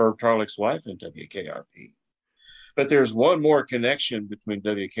Herb Tarlick's wife in WKRP. But there's one more connection between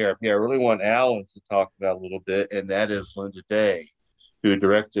WKRP I really want Alan to talk about a little bit, and that is Linda Day, who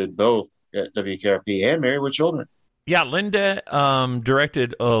directed both at WKRP and Married with Children. Yeah, Linda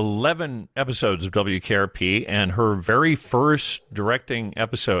directed 11 episodes of WKRP, and her very first directing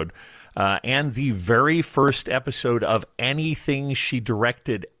episode and the very first episode of anything she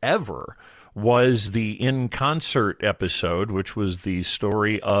directed ever was the In Concert episode, which was the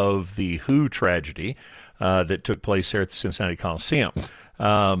story of the Who tragedy that took place there at the Cincinnati Coliseum.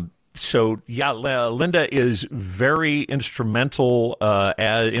 Linda is very instrumental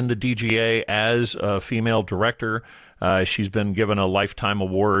in the DGA as a female director. She's been given a Lifetime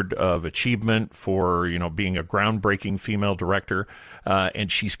Award of Achievement for, being a groundbreaking female director.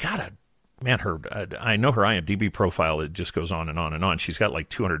 And she's got I know her IMDb profile, it just goes on and on and on. She's got like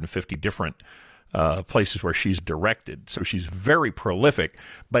 250 different places where she's directed. So she's very prolific,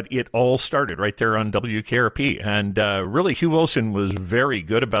 but it all started right there on WKRP. And really, Hugh Wilson was very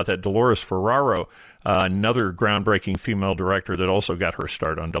good about that. Dolores Ferraro, another groundbreaking female director that also got her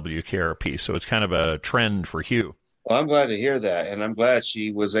start on WKRP. So it's kind of a trend for Hugh. Well, I'm glad to hear that. And I'm glad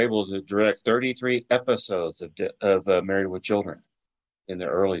she was able to direct 33 episodes of Married with Children in the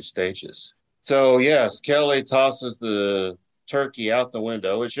early stages. So, yes, Kelly tosses the turkey out the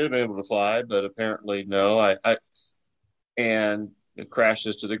window. It should have been able to fly, but apparently no. And it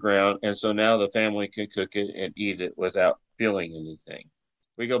crashes to the ground. And so now the family can cook it and eat it without feeling anything.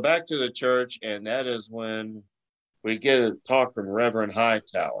 We go back to the church, and that is when we get a talk from Reverend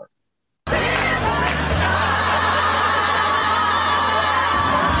Hightower.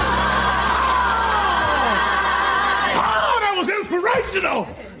 Inspirational.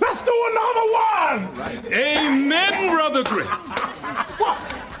 Let's do another one. Amen, Brother Griff.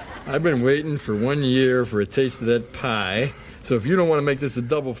 I've been waiting for 1 year for a taste of that pie. So if you don't want to make this a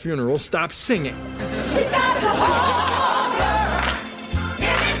double funeral, stop singing. He's got the horror in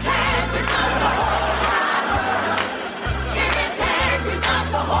his hands. He's got the horror in his hands. He's got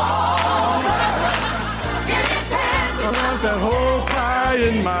the horror in his hands. I want that whole pie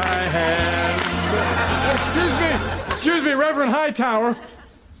in my hand. Excuse me, Reverend Hightower.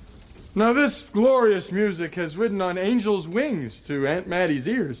 Now, this glorious music has ridden on angel's wings to Aunt Mattie's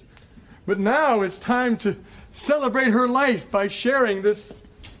ears. But now it's time to celebrate her life by sharing this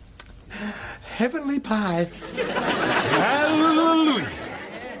heavenly pie. Hallelujah.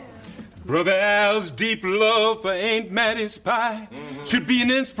 Brother Al's deep love for Aunt Mattie's pie should be an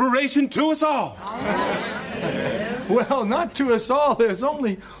inspiration to us all. Well, not to us all. There's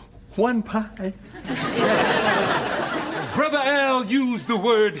only one pie. Brother Al used the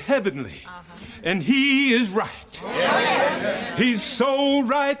word heavenly, and he is right. He's so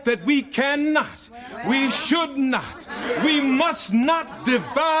right that we cannot, we should not, we must not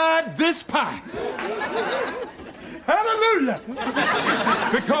divide this pie. Hallelujah!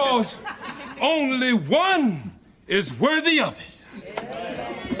 Because only one is worthy of it.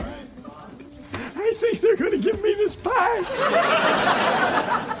 I think they're going to give me this pie.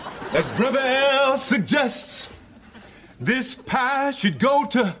 As Brother Al suggests, this pie should go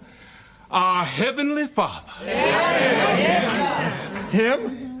to our Heavenly Father.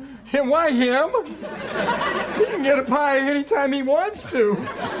 Him? Him? Why him? He can get a pie anytime he wants to.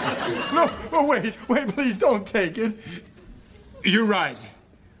 No, wait, please don't take it. You're right.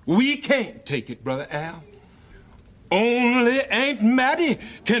 We can't take it, Brother Al. Only Aunt Mattie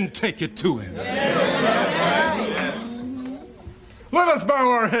can take it to him. Let us bow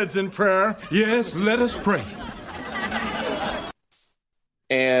our heads in prayer. Yes, let us pray.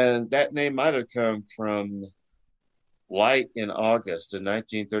 And that name might have come from Light in August, a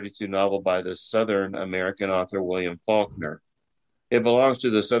 1932 novel by the Southern American author William Faulkner. It belongs to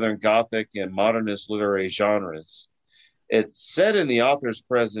the Southern Gothic and modernist literary genres. It's set in the author's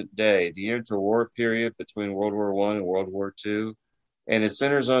present day, the interwar period between World War I and World War II, and it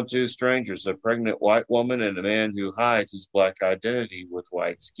centers on two strangers, a pregnant white woman and a man who hides his black identity with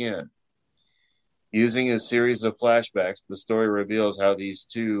white skin. Using a series of flashbacks, the story reveals how these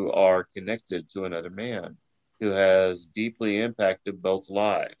two are connected to another man who has deeply impacted both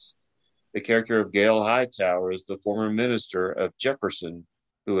lives. The character of Gale Hightower is the former minister of Jefferson,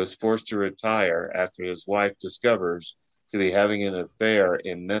 who is forced to retire after his wife discovers to be having an affair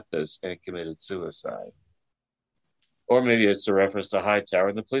in Memphis and committed suicide. Or maybe it's a reference to Hightower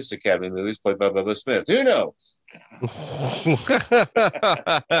in the Police Academy movies played by Bubba Smith. Who knows?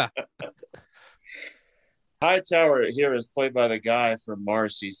 Hightower here is played by the guy from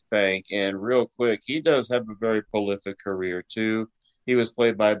Marcy's Bank, and real quick, he does have a very prolific career too. He was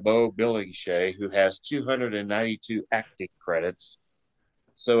played by Beau Billingshea, who has 292 acting credits.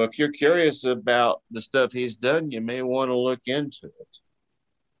 So if you're curious about the stuff he's done, you may want to look into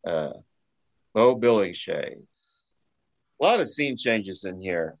it. Beau Billingshea. A lot of scene changes in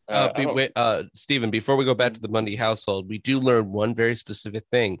here. Stephen, before we go back to the Mundy household, we do learn one very specific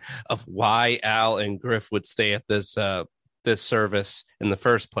thing of why Al and Griff would stay at this service in the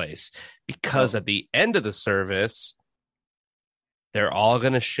first place. Because at the end of the service, they're all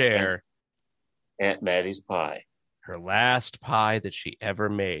going to share Aunt Mattie's pie. Her last pie that she ever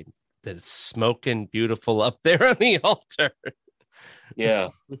made. That it's smoking beautiful up there on the altar. Yeah,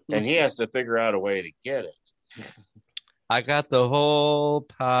 and he has to figure out a way to get it. I got the whole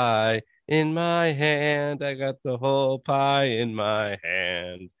pie in my hand. I got the whole pie in my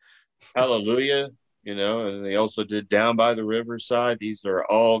hand. Hallelujah. And they also did Down by the Riverside. These are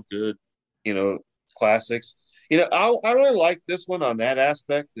all good, classics. I really like this one on that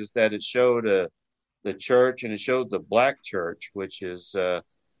aspect, is that it showed the church, and it showed the black church, which is, I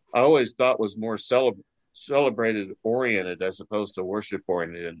always thought was more celebrated oriented as opposed to worship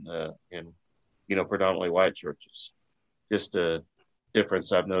oriented in predominantly white churches. Just a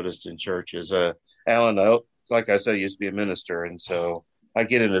difference I've noticed in churches. Alan, like I said, I used to be a minister, and so I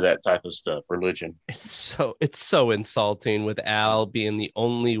get into that type of stuff, religion. It's so insulting with Al being the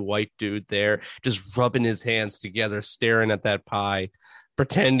only white dude there, just rubbing his hands together, staring at that pie,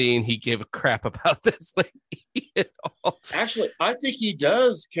 pretending he gave a crap about this lady at all. Actually, I think he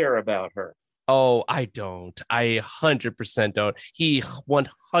does care about her. Oh, I don't. I 100% don't. He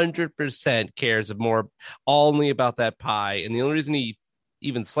 100% cares only about that pie. And the only reason he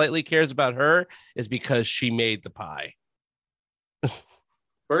even slightly cares about her is because she made the pie.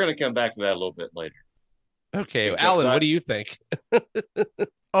 We're going to come back to that a little bit later. Okay, Alan, what do you think?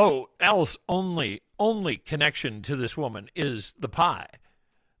 Al's only connection to this woman is the pie.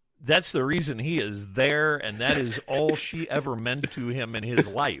 That's the reason he is there, and that is all she ever meant to him in his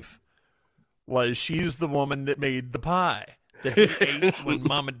life. Was she's the woman that made the pie that he ate when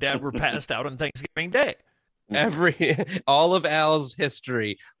Mom and Dad were passed out on Thanksgiving Day. All of Al's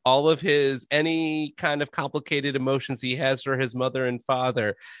history, all of his any kind of complicated emotions he has for his mother and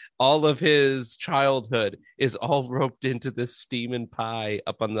father, all of his childhood is all roped into this steaming pie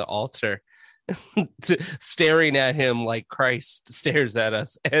up on the altar, staring at him like Christ stares at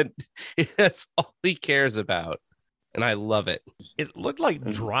us, and that's all he cares about. And I love it. It looked like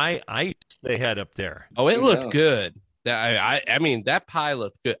dry ice they had up there. Oh, it looked good. I mean, that pie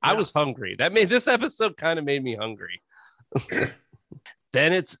looked good. Yeah. I was hungry. This episode kind of made me hungry.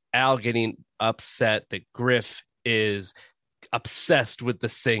 Then it's Al getting upset that Griff is obsessed with the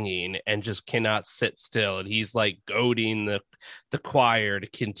singing and just cannot sit still. And he's like goading the choir to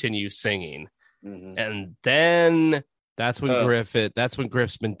continue singing. Mm-hmm. And then that's when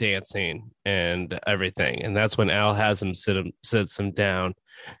Griff's been dancing and everything. And that's when Al has him sits him down.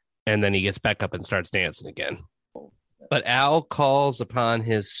 And then he gets back up and starts dancing again. But Al calls upon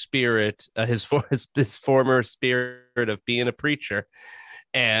his spirit, his former spirit of being a preacher,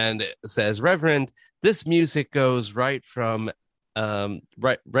 and says, "Reverend, this music goes right from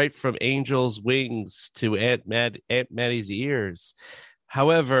angel's wings to Aunt Mattie's ears.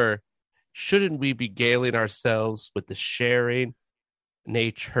 However, shouldn't we be regaling ourselves with the sharing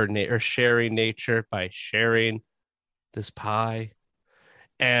nature by sharing this pie?"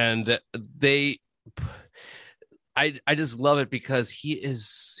 And I just love it because he is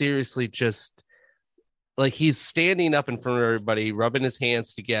seriously just like, he's standing up in front of everybody, rubbing his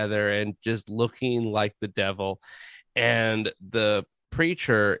hands together and just looking like the devil. And the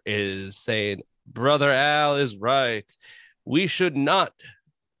preacher is saying, "Brother Al is right. We should not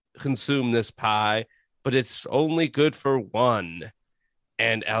consume this pie, but it's only good for one."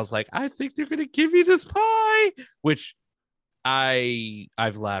 And Al's like, "I think they're going to give me this pie," which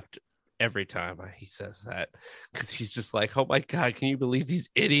I've laughed every time he says that, because he's just like, "Oh my God, can you believe these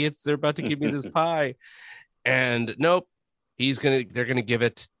idiots? They're about to give me this pie." And nope, they're gonna give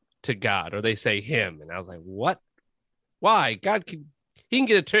it to God, or they say him. And I was like, what? Why? God can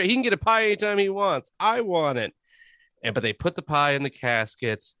get a pie anytime he wants. I want it. But they put the pie in the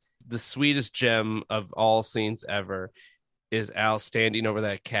casket. The sweetest gem of all scenes ever is Al standing over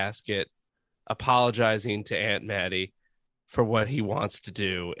that casket, apologizing to Aunt Mattie for what he wants to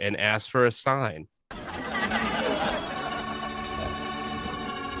do, and ask for a sign.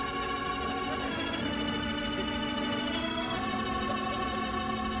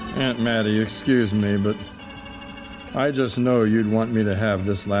 Aunt Mattie, excuse me, but I just know you'd want me to have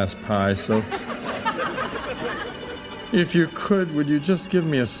this last pie, so if you could, would you just give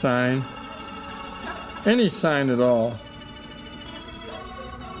me a sign? Any sign at all.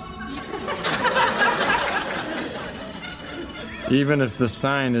 Even if the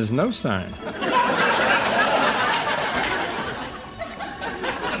sign is no sign.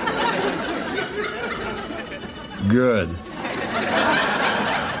 Good.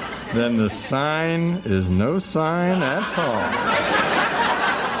 Then the sign is no sign at all.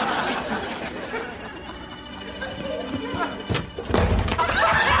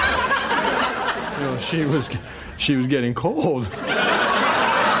 You know, she was getting cold.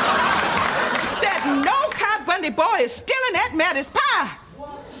 That no-cop Bundy boy is stealing Aunt Mattie's pie.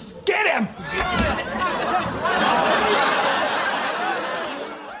 Get him!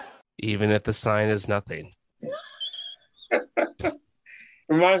 Even if the sign is nothing.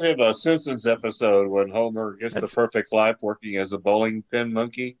 Reminds me of a Simpsons episode when Homer gets the perfect life working as a bowling pin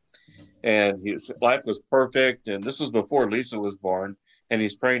monkey. And his life was perfect. And this was before Lisa was born. And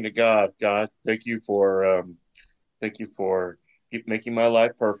he's praying to God, God, thank you for making my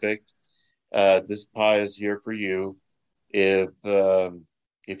life perfect. This pie is here for you. If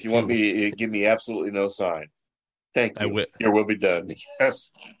you want me to give me absolutely no sign, thank you. Your will be done.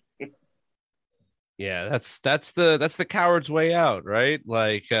 Yes. Yeah, that's the coward's way out, right?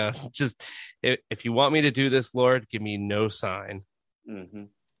 Like, just if you want me to do this, Lord, give me no sign. Mm-hmm.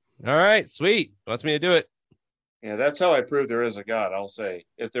 All right, sweet. Wants me to do it. Yeah, that's how I prove there is a God. I'll say,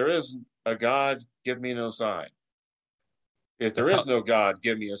 if there is a God, give me no sign. If there is no God,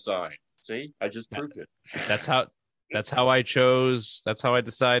 give me a sign. See, I just proved it. That's how I chose. That's how I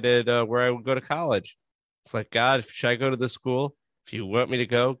decided where I would go to college. It's like, God, should I go to this school? If you want me to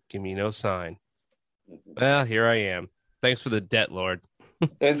go, give me no sign. Well, here I am. Thanks for the debt, Lord.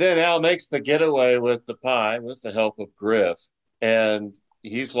 And then Al makes the getaway with the pie with the help of Griff. And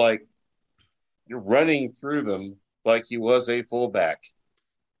he's like, you're running through them like he was a fullback.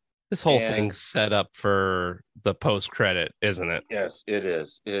 This whole thing's set up for the post-credit, isn't it? Yes, it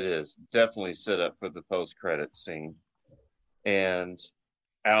is. It is definitely set up for the post-credit scene. And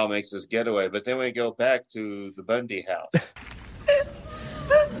Al makes his getaway. But then we go back to the Bundy house.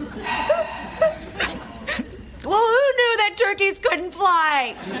 Well, who knew that turkeys couldn't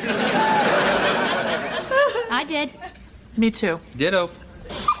fly? I did. Me too. Ditto.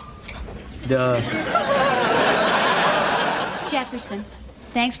 Duh. Jefferson,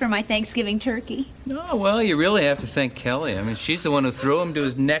 thanks for my Thanksgiving turkey. Oh, well, you really have to thank Kelly. I mean, she's the one who threw him to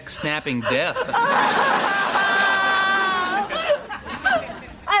his neck-snapping death.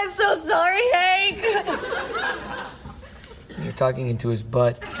 I'm so sorry, Hank. You're talking into his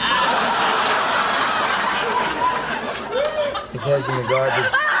butt. His head's in the garbage.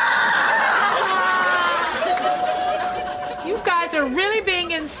 You guys are really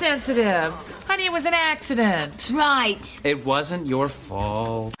being insensitive. Honey, it was an accident. Right. It wasn't your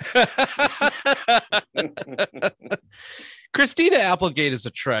fault. Christina Applegate is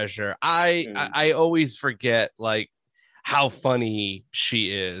a treasure. I always forget like how funny she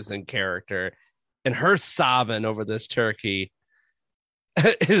is in character, and her sobbing over this turkey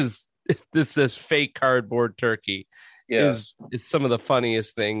is this fake cardboard turkey. Yes. Is some of the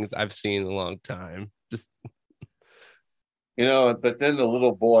funniest things I've seen in a long time. Just but then the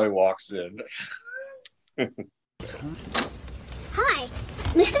little boy walks in. Hi,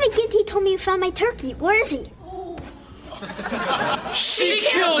 Mr. McGinty told me you found my turkey. Where is he? She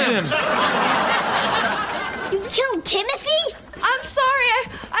killed him! You killed Timothy? I'm sorry.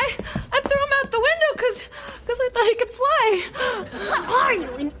 I threw him out the window because I thought he could fly. What are you,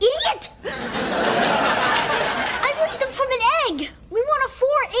 an idiot? I raised him from an egg. We won a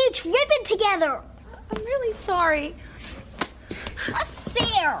 4-H ribbon together. I'm really sorry. Not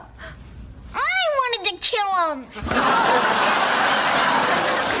fair. I wanted to kill him.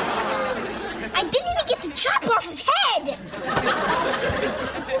 I didn't even get to chop off his head.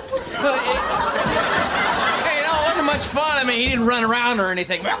 Hey, it wasn't much fun. I mean, he didn't run around or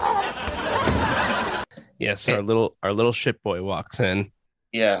anything. yes, our little shit boy walks in.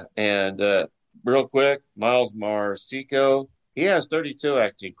 Yeah, and real quick, Miles Marsico, he has 32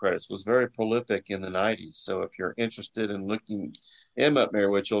 acting credits, was very prolific in the 90s. So if you're interested in looking him up,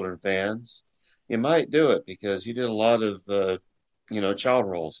 Married with Children fans, you might do it because he did a lot of, child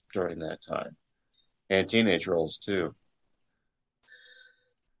roles during that time and teenage roles too.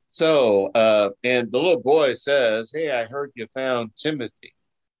 So, and the little boy says, hey, I heard you found Timothy.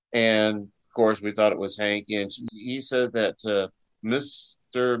 And of course, we thought it was Hank. And he said that Mr.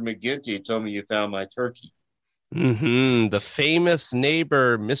 McGinty told me you found my turkey. Mm-hmm. The famous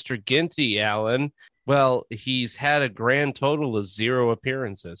neighbor, Mr. Ginty, Alan. Well, he's had a grand total of 0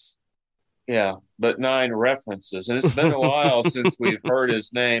 appearances. Yeah, but 9 references. And it's been a while since we've heard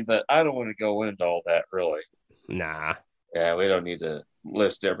his name, but I don't want to go into all that, really. Nah. Yeah, we don't need to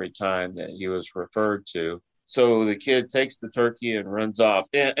list every time that he was referred to. So the kid takes the turkey and runs off.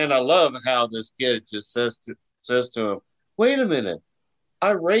 And I love how this kid just says to him, wait a minute,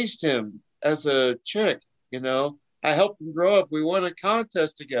 I raised him as a chick, I helped him grow up. We won a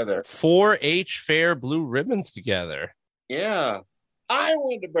contest together. 4-H fair blue ribbons together. Yeah. I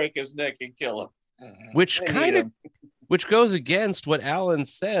wanted to break his neck and kill him. Which goes against what Alan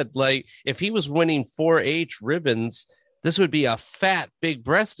said. Like, if he was winning 4-H ribbons, this would be a fat,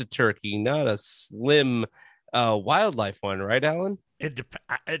 big-breasted turkey, not a slim wildlife one, right, Alan? It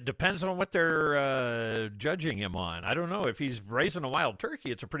depends on what they're judging him on. I don't know. If he's raising a wild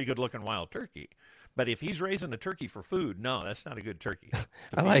turkey, it's a pretty good-looking wild turkey. But if he's raising a turkey for food, no, that's not a good turkey.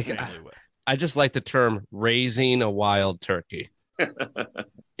 I just like the term raising a wild turkey.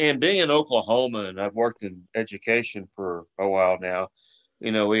 And being in Oklahoma, and I've worked in education for a while now,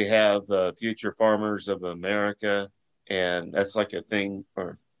 we have Future Farmers of America, and that's like a thing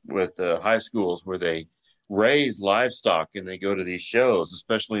with high schools where they raise livestock and they go to these shows,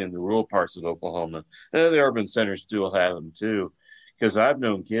 especially in the rural parts of Oklahoma. And the urban centers still have them too, because I've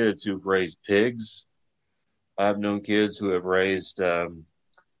known kids who've raised pigs. I've known kids who have raised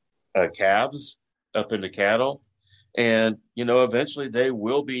calves up into cattle. And, eventually they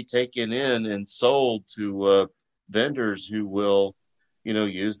will be taken in and sold to vendors who will,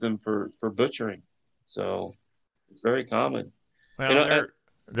 use them for butchering. So it's very common. Well,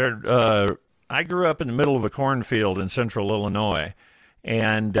 I grew up in the middle of a cornfield in central Illinois,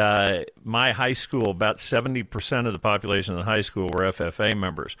 and my high school, about 70% of the population of the high school were FFA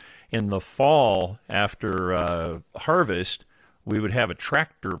members. In the fall, after harvest, we would have a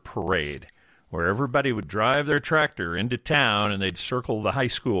tractor parade where everybody would drive their tractor into town and they'd circle the high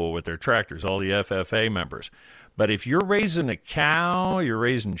school with their tractors, all the FFA members. But if you're raising a cow, you're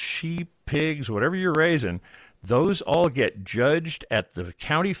raising sheep, pigs, whatever you're raising, those all get judged at the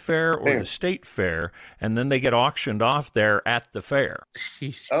county fair or the state fair, and then they get auctioned off there at the fair.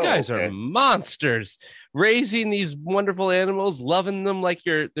 Jeez, you guys are monsters, raising these wonderful animals, loving them like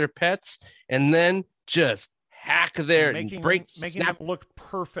their pets, and then just hack making them look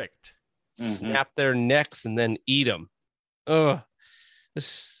perfect. Snap their necks and then eat them. Ugh.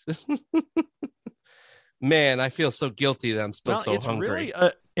 Man, I feel so guilty that I'm still so hungry.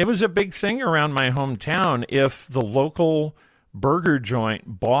 It was a big thing around my hometown. If the local burger joint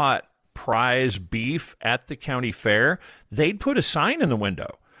bought prize beef at the county fair, they'd put a sign in the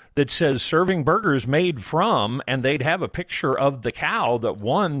window that says serving burgers made from, and they'd have a picture of the cow that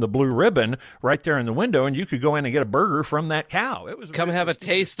won the blue ribbon right there in the window, and you could go in and get a burger from that cow. It was come have a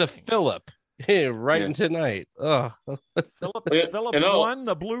taste of Philip right tonight. Oh, Philip won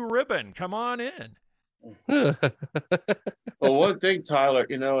the blue ribbon. Come on in. Well, one thing, Tyler,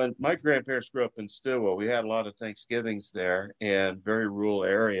 and my grandparents grew up in Stillwell. We had a lot of Thanksgivings there, and very rural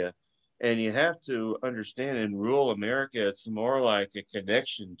area. And you have to understand, in rural America, it's more like a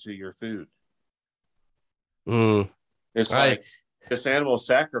connection to your food. It's like this animal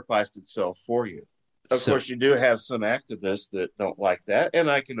sacrificed itself for you. Of course, you do have some activists that don't like that, and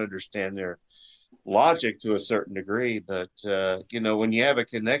I can understand their logic to a certain degree. But, when you have a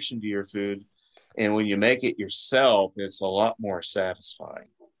connection to your food and when you make it yourself, it's a lot more satisfying.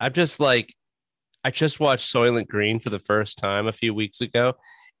 I just watched Soylent Green for the first time a few weeks ago.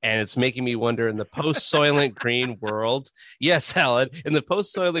 And it's making me wonder, in the post-Soylent Green world, yes, Alan, in the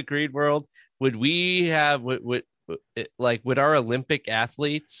post-Soylent Green world, would our Olympic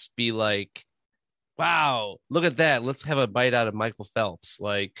athletes be like, wow, look at that, let's have a bite out of Michael Phelps?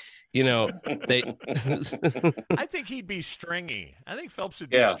 Like, they I think he'd be stringy. I think Phelps would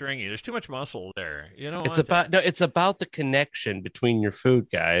be stringy. There's too much muscle there. It's about the connection between your food,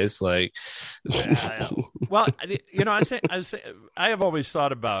 guys. Like, well, I have always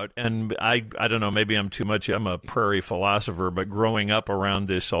thought about, and I don't know, maybe I'm a prairie philosopher, but growing up around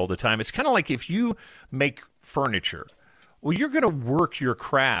this all the time, it's kind of like if you make furniture. Well, you're going to work your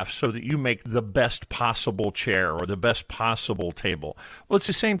craft so that you make the best possible chair or the best possible table. Well, it's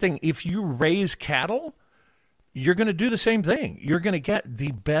the same thing. If you raise cattle, you're going to do the same thing. You're going to get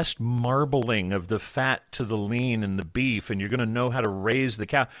the best marbling of the fat to the lean and the beef, and you're going to know how to raise the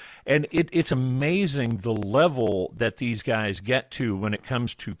cow. And it's amazing the level that these guys get to when it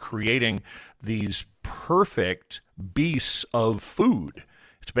comes to creating these perfect beasts of food.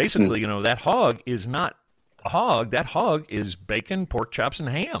 It's basically, that hog is not a hog. That hog is bacon, pork chops, and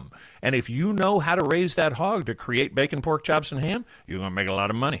ham. And if you know how to raise that hog to create bacon, pork chops, and ham, you're going to make a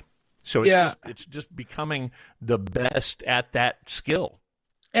lot of money. So it's just becoming the best at that skill.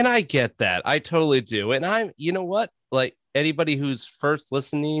 And I get that. I totally do. And you know what? Like, anybody who's first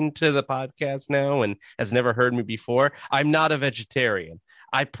listening to the podcast now and has never heard me before, I'm not a vegetarian.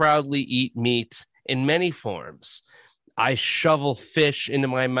 I proudly eat meat in many forms. I shovel fish into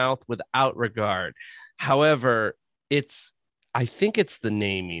my mouth without regard. However, I think it's the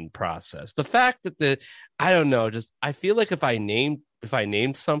naming process. The fact that I don't know, I feel like if I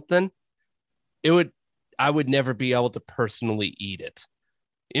named something, I would never be able to personally eat it.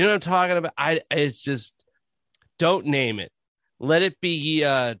 You know what I'm talking about? It's just, don't name it. Let it be,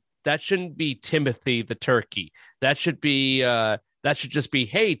 that shouldn't be Timothy the turkey. That should just be,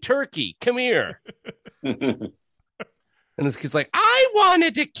 hey, turkey, come here. And this kid's like, I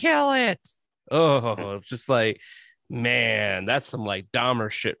wanted to kill it. Oh, it's just like, man, that's some like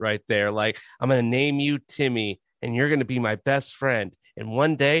Dahmer shit right there. Like, I'm going to name you Timmy and you're going to be my best friend. And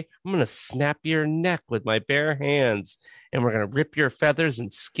one day I'm going to snap your neck with my bare hands and we're going to rip your feathers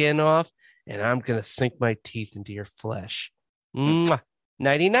and skin off. And I'm going to sink my teeth into your flesh. Mwah.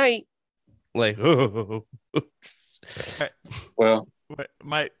 Nighty night. Like, oh. Well,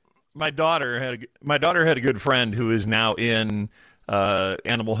 my daughter had a good friend who is now in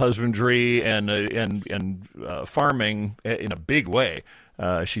animal husbandry and farming in a big way.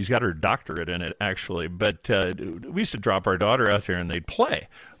 She's got her doctorate in it, actually. But we used to drop our daughter out there and they'd play.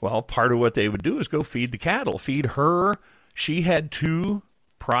 Well, part of what they would do is go feed the cattle, feed her. She had 2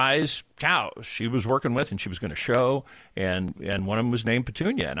 prize cows she was working with and she was going to show, and one of them was named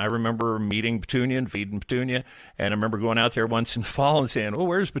Petunia. And I remember meeting Petunia and feeding Petunia, and I remember going out there once in the fall and saying, oh,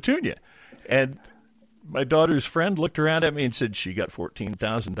 where's Petunia? And my daughter's friend looked around at me and said she got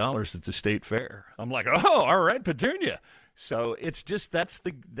 $14,000 at the state fair. I'm like, oh, all right, Petunia. So it's just that's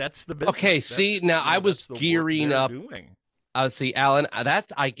the business. Okay, see, now I was gearing up. See, Alan,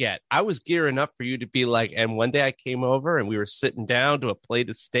 that I get. I was gearing up for you to be like, and one day I came over and we were sitting down to a plate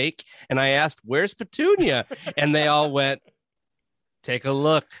of steak and I asked, where's Petunia? And they all went, take a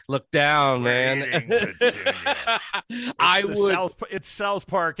look down, man. It's South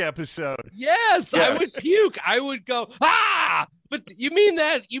Park episode. Yes, I would puke. I would go, ah, but you mean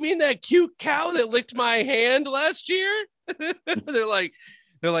that cute cow that licked my hand last year? They're like,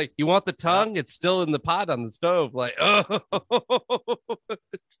 you want the tongue? It's still in the pot on the stove. Like, oh.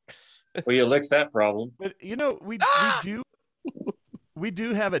 Well, you licked that problem. But we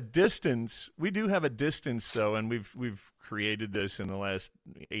do have a distance. We do have a distance, though, and we've created this in the last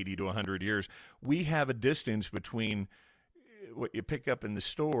 80 to 100 years. We have a distance between what you pick up in the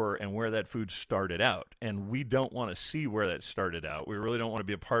store and where that food started out, and we don't want to see where that started out. We really don't want to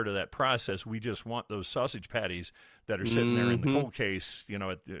be a part of that process. We just want those sausage patties that are sitting there in the cold case,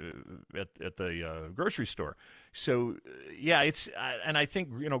 at the grocery store. So yeah, and I think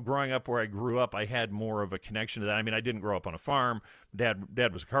growing up where I grew up, I had more of a connection to that. I mean, I didn't grow up on a farm.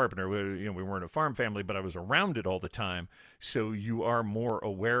 Dad was a carpenter. We weren't a farm family, but I was around it all the time. So you are more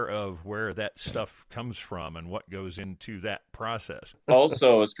aware of where that stuff comes from and what goes into that process.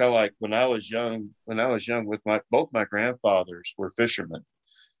 Also, it's kind of like when I was young with both my grandfathers were fishermen,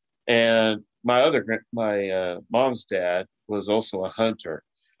 and my mom's dad was also a hunter.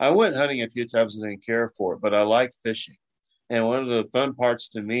 I went hunting a few times and didn't care for it, but I like fishing. And one of the fun parts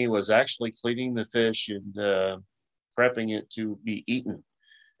to me was actually cleaning the fish and prepping it to be eaten.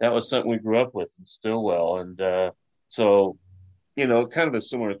 That was something we grew up with in Stillwell. And so, kind of a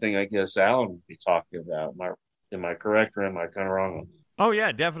similar thing, I guess, Alan would be talking about. Am I correct or am I kind of wrong on that? Oh,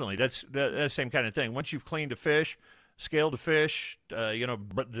 yeah, definitely. That's the same kind of thing. Once you've cleaned a fish, scaled a fish,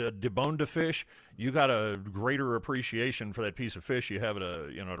 deboned a fish, you got a greater appreciation for that piece of fish you have at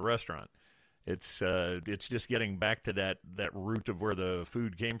a restaurant. It's just getting back to that root of where the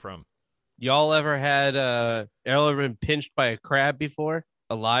food came from. Y'all ever been pinched by a crab before?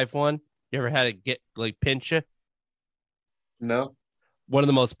 A live one? You ever had it pinch you? No. One of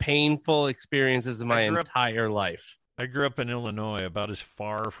the most painful experiences of my entire life. I grew up in Illinois, about as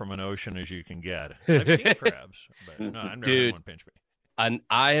far from an ocean as you can get. I've seen crabs, but no, I've never had one pinch me. And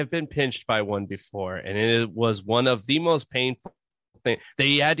I have been pinched by one before, and it was one of the most painful things.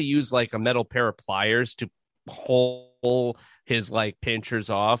 They had to use a metal pair of pliers to pull his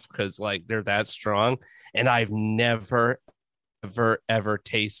pinchers off because they're that strong. And I've never, ever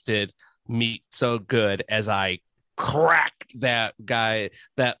tasted meat so good as I cracked that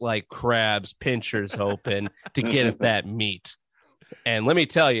crab's pinchers open to get at that meat. And let me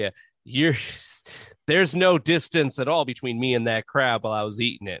tell you, there's no distance at all between me and that crab while I was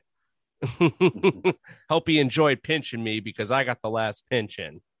eating it. Hope he enjoyed pinching me because I got the last pinch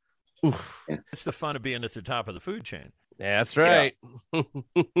in. Oof. It's the fun of being at the top of the food chain. That's right. Yeah.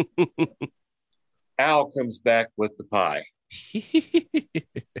 Al comes back with the pie.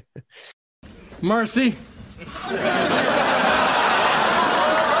 Marcy.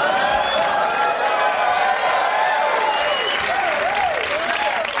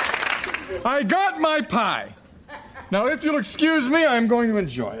 I got my pie. Now, if you'll excuse me, I'm going to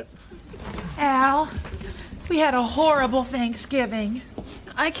enjoy it. Al, we had a horrible Thanksgiving.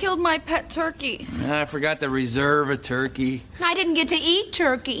 I killed my pet turkey. I forgot to reserve a turkey. I didn't get to eat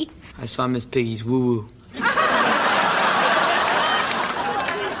turkey. I saw Miss Piggy's woo-woo.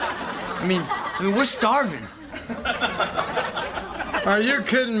 I mean, we're starving. Are you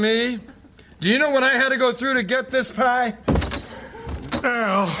kidding me? Do you know what I had to go through to get this pie?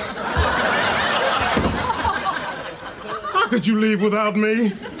 Al. How could you leave without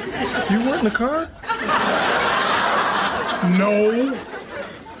me? You weren't in the car? No.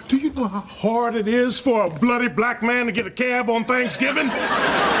 Do you know how hard it is for a bloody black man to get a cab on Thanksgiving?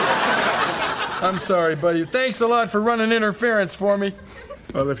 I'm sorry, buddy. Thanks a lot for running interference for me.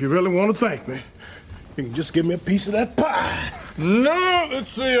 Well, if you really want to thank me, you can just give me a piece of that pie. No,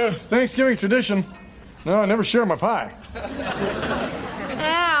 it's a Thanksgiving tradition. No, I never share my pie.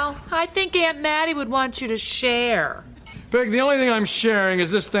 Al, I think Aunt Maddie would want you to share. Peg, the only thing I'm sharing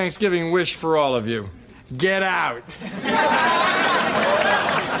is this Thanksgiving wish for all of you. Get out.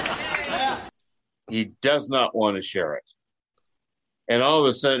 He does not want to share it. And all of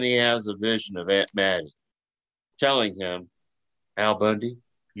a sudden, he has a vision of Aunt Maddie telling him, Al Bundy,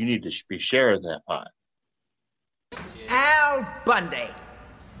 you need to be sharing that pie. Al Bundy.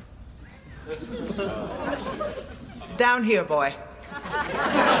 Down here, boy.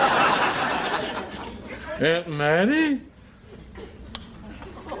 Aunt Maddie?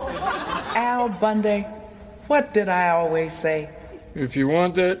 Al Bundy, what did I always say? If you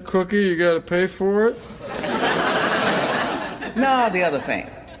want that cookie, you gotta pay for it? No, the other thing.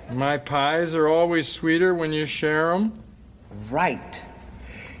 My pies are always sweeter when you share them? Right.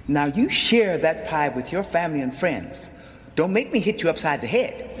 Now you share that pie with your family and friends. Don't make me hit you upside the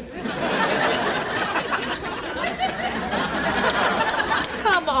head.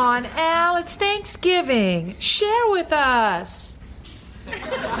 Come on, Al, it's Thanksgiving. Share with us.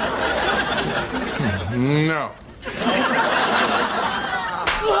 No.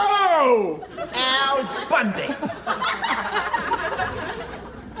 Whoa! Al Bundy.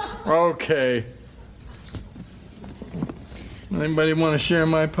 Okay. Anybody want to share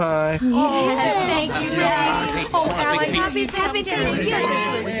my pie? Yes, thank you, Ray. Oh, Alex, Happy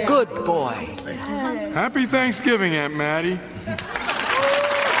Thanksgiving. Good boy. Happy Thanksgiving, Aunt Maddie.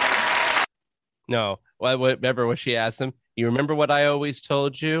 No. Remember what she asked him? You remember what I always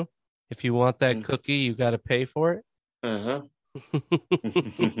told you? If you want that cookie, you got to pay for it? Uh-huh.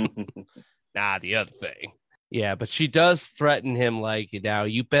 Nah, the other thing. Yeah, but she does threaten him like, now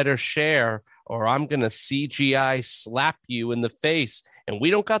you better share or I'm going to CGI slap you in the face. And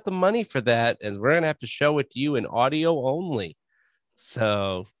we don't got the money for that. And we're going to have to show it to you in audio only.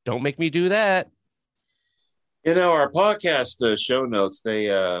 So don't make me do that. You know, our podcast show notes, they,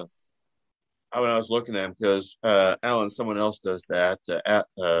 when I was looking at them, because Alan, someone else does that.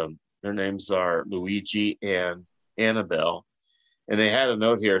 Their names are Luigi and Annabelle. And they had a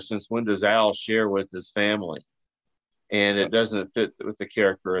note here, since when does Al share with his family? And it doesn't fit with the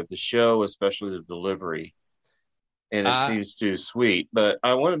character of the show, especially the delivery. And it seems too sweet. But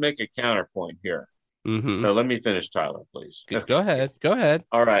I want to make a counterpoint here. Mm-hmm. Now, let me finish, Tyler, please. Go ahead. Go ahead.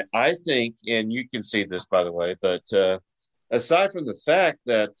 All right. I think, and you can see this, by the way, but aside from the fact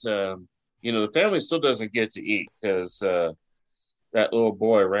that, the family still doesn't get to eat because that little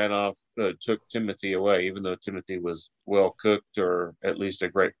boy ran off, took Timothy away, even though Timothy was well cooked or at least a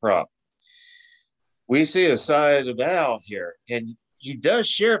great prop. We see a side of Al here, and he does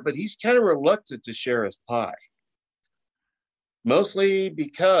share it, but he's kind of reluctant to share his pie. Mostly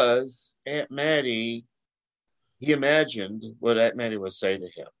because Aunt Maddie, he imagined what Aunt Maddie would say to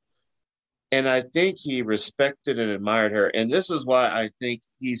him. And I think he respected and admired her. And this is why I think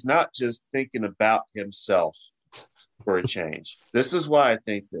he's not just thinking about himself for a change. This is why I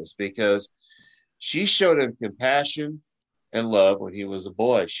think this, because she showed him compassion and love when he was a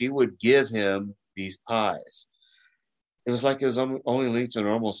boy. She would give him these pies. It was like his only link to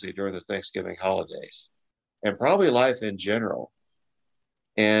normalcy during the Thanksgiving holidays and probably life in general.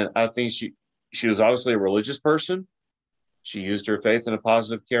 And I think she was obviously a religious person. She used her faith in a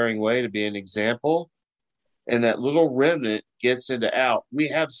positive, caring way to be an example. And that little remnant gets into Al. We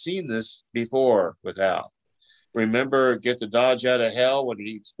have seen this before with Al. Remember Get the Dodge Out of Hell when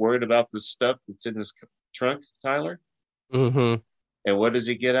he's worried about the stuff that's in his trunk, Tyler? Mm-hmm. And what does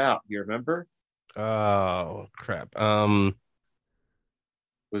he get out? You remember? Oh, crap. It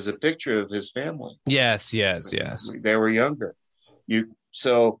was a picture of his family. Yes. They were younger.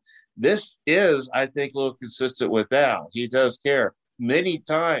 So this is, I think, a little consistent with Al. He does care. Many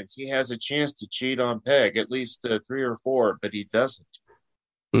times he has a chance to cheat on Peg, at least 3 or 4, but he doesn't.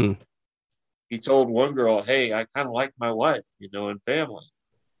 Mm. he told one girl, hey, I kind of like my wife, and family,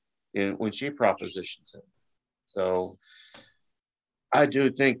 and when she propositions him. So I do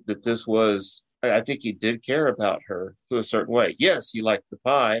think that I think he did care about her to a certain way. Yes, he liked the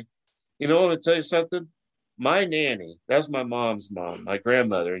pie. I'm going to tell you something. My nanny, that's my mom's mom, my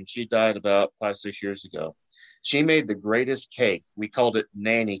grandmother, and she died about 5-6 years ago. She made the greatest cake. We called it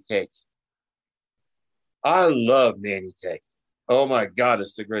nanny cake. I love nanny cake. Oh my God,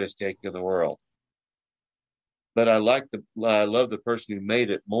 it's the greatest cake in the world. But I love the person who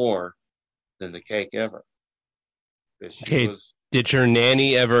made it more than the cake ever. Did your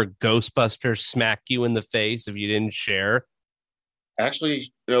nanny ever Ghostbuster smack you in the face if you didn't share?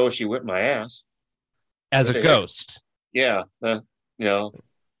 Actually, she whipped my ass. As a ghost? Yeah.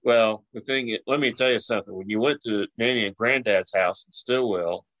 Well, the thing, let me tell you something. When you went to Nanny and Granddad's house in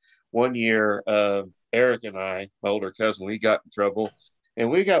Stillwell, one year, Eric and I, my older cousin, we got in trouble, and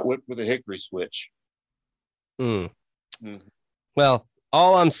we got whipped with a hickory switch. Well,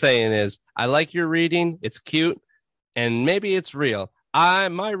 all I'm saying is I like your reading. It's cute, and maybe it's real.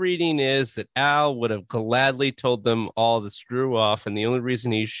 My reading is that Al would have gladly told them all to screw off, and the only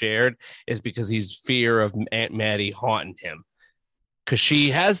reason he shared is because he's fear of Aunt Maddie haunting him. Because she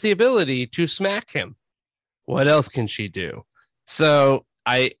has the ability to smack him. What else can she do? So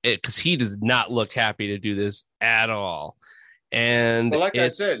because he does not look happy to do this at all. And like I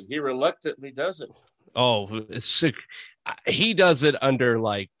said, he reluctantly does it. Oh, he does it under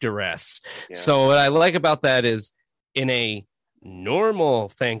like duress. Yeah. So what I like about that is in a normal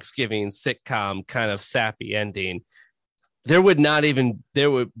Thanksgiving sitcom kind of sappy ending, the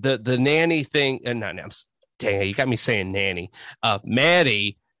nanny thing. Dang it, you got me saying nanny.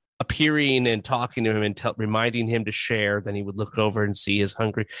 Maddie appearing and talking to him and reminding him to share. Then he would look over and see his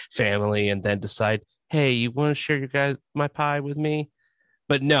hungry family and then decide, hey, you want to share my pie with me?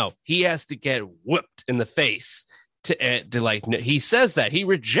 But no, he has to get whooped in the face to like, he says that he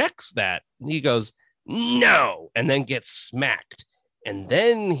rejects that. He goes, no, and then gets smacked. And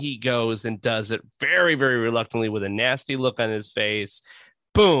then he goes and does it very, very reluctantly with a nasty look on his face.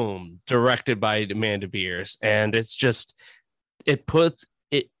 Boom, directed by Amanda Beers. And it's just, it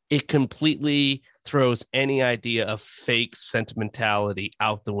completely throws any idea of fake sentimentality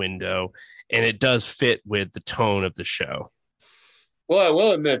out the window. And it does fit with the tone of the show. Well, I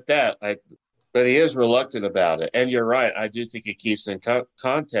will admit that, but he is reluctant about it. And you're right. I do think it keeps in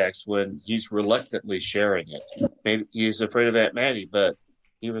context when he's reluctantly sharing it. Maybe he's afraid of Aunt Maddie, but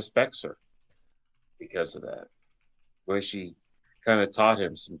he respects her because of that. Where she kind of taught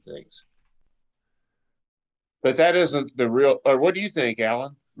him some things. But that isn't the real, or what do you think,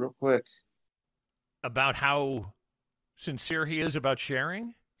 Alan? Real quick. About how sincere he is about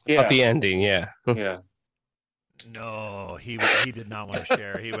sharing? Yeah. About the ending, yeah. Yeah. No, he did not want to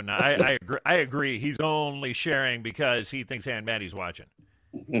share. He would not. I agree. He's only sharing because he thinks Aunt Maddie's watching.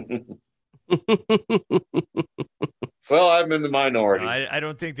 Well, I'm in the minority. I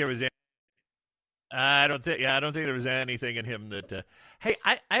don't think there was. I don't think there was anything in him that. Hey,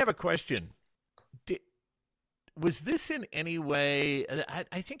 I have a question. Was this in any way?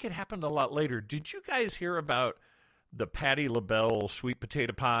 I think it happened a lot later. Did you guys hear about the Patti LaBelle sweet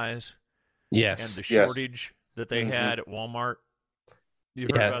potato pies? Yes. And the shortage that they had at Walmart. You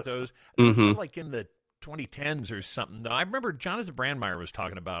heard about those? It was like in the 2010s or something. I remember Jonathan Brandmeier was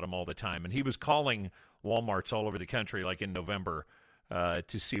talking about them all the time, and he was calling Walmarts all over the country, like in November,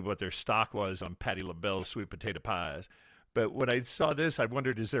 to see what their stock was on Patti LaBelle sweet potato pies. But when I saw this, I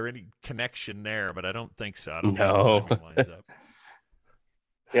wondered, is there any connection there? But I don't think so. I don't know how it lines up.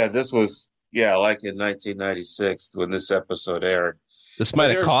 Yeah, this was, like in 1996 when this episode aired. This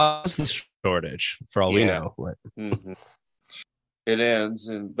might have caused the shortage, for all we know. Mm-hmm. It ends,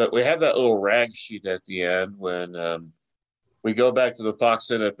 but we have that little rag sheet at the end when we go back to the Fox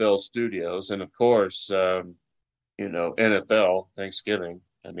NFL studios, and of course, NFL Thanksgiving.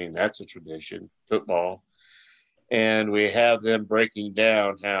 I mean, that's a tradition. Football, and we have them breaking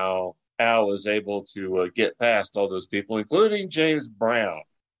down how Al was able to get past all those people, including James Brown.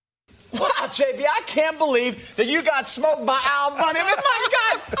 Wow, JB, I can't believe that you got smoked by Al Bundy. I mean, my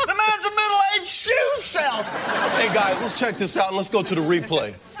God, the man's a middle-aged shoe salesman. Hey, guys, let's check this out and let's go to the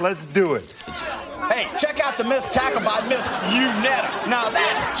replay. Let's do it. Hey, check out the missed tackle by Miss Unetta. Now,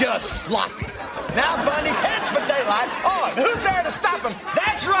 that's just sloppy. Now Bundy heads for daylight. Oh, and who's there to stop him?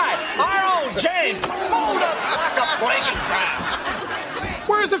 That's right, our own James. Fold up like a blanket ground.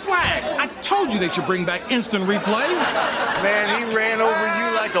 Where's the flag? I told you they should bring back instant replay. Man, he ran over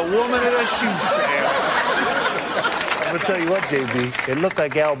you like a woman at a shoe sale. I'm going to tell you what, JB. It looked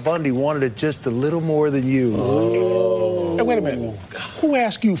like Al Bundy wanted it just a little more than you. Oh. Wait a minute. Who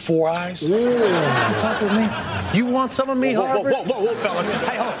asked you, Four Eyes? You talk with me? You want some of me, Harvard? Whoa, fellas.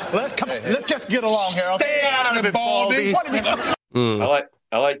 Hey, hold on. Let's just get along here. Okay? Stay out of it, Baldy. What do you mean?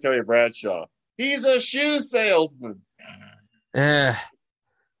 I like Terry Bradshaw. He's a shoe salesman. I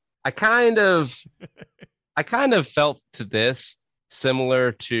kind of felt to this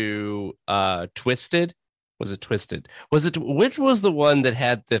similar to Twisted. Was it Twisted? Which was the one that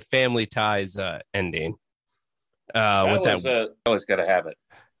had the Family Ties ending? Always got to have it.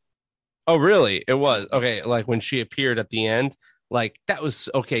 Oh, really? It was okay. Like when she appeared at the end, like that was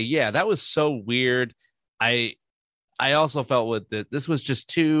okay. Yeah, that was so weird. I also felt with that this was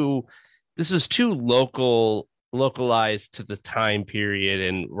too localized to the time period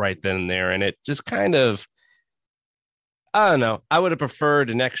and right then and there, and it just kind of, I don't know. I would have preferred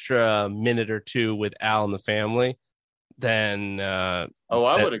an extra minute or two with Al and the family than. I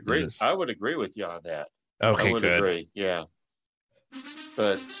would agree. I would agree with you on that. Okay, I would good. agree. Yeah,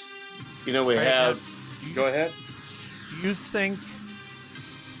 but we have. Go ahead. Do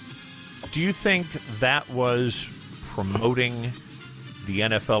you think that was promoting the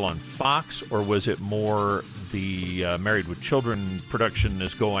NFL on Fox, or was it more the Married with Children production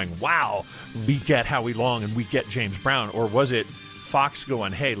is going, wow, we get Howie Long and we get James Brown, or was it Fox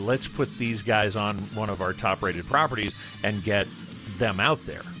going, hey, let's put these guys on one of our top-rated properties and get them out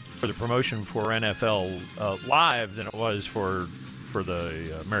there? For the promotion for NFL Live than it was for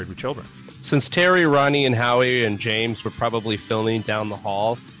the Married with Children. Since Terry, Ronnie, and Howie and James were probably filming down the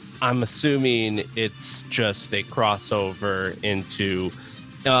hall, I'm assuming it's just a crossover into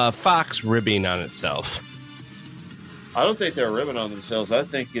Fox ribbing on itself. I don't think they're ribbing on themselves. I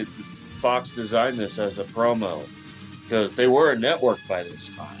think Fox designed this as a promo because they were a network by this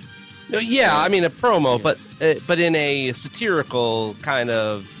time. Yeah, I mean a promo, but in a satirical kind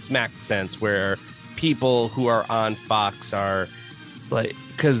of smack sense where people who are on Fox are like,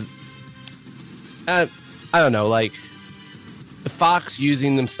 because I don't know, like Fox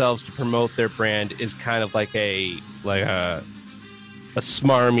using themselves to promote their brand is kind of like a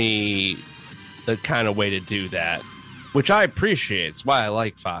smarmy kind of way to do that, which I appreciate. It's why I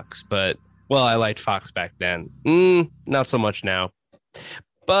like Fox, but I liked Fox back then. Not so much now,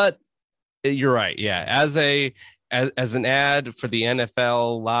 but you're right. Yeah, as an ad for the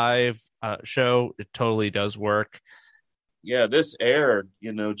NFL Live show, it totally does work. Yeah, this aired,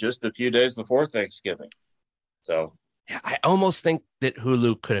 just a few days before Thanksgiving. So yeah, I almost think that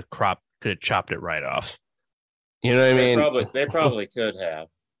Hulu could have chopped it right off. You know what I mean? They probably could have.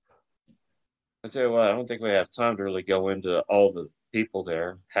 I tell you what, I don't think we have time to really go into all the people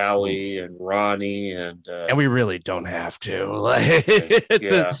there, Howie and Ronnie, and we really don't have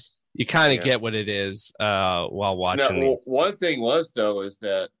to. You kind of get what it is while watching. Now, one thing was though is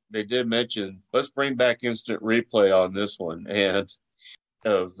that they did mention let's bring back instant replay on this one, and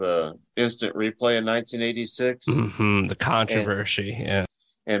of instant replay in 1986. The controversy,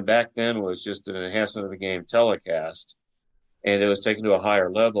 and back then was just an enhancement of the game telecast, and it was taken to a higher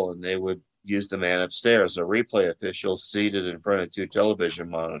level, and they would use the man upstairs, a replay official seated in front of two television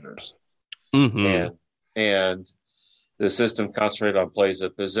monitors, and the system concentrated on plays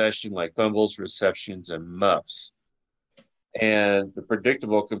of possession like fumbles, receptions, and muffs. And the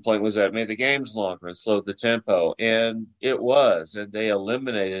predictable complaint was that it made the games longer and slowed the tempo. And it was. And they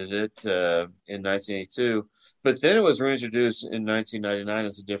eliminated it in 1982. But then it was reintroduced in 1999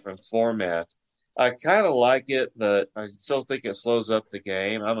 as a different format. I kind of like it, but I still think it slows up the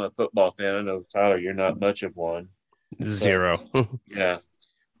game. I'm a football fan. I know, Tyler, you're not much of one. Zero. Yeah.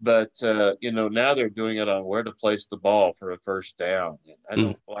 But, now they're doing it on where to place the ball for a first down. And I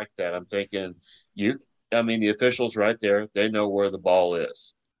don't like that. I'm thinking the officials right there, they know where the ball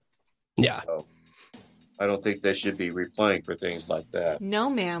is. Yeah. So I don't think they should be replaying for things like that.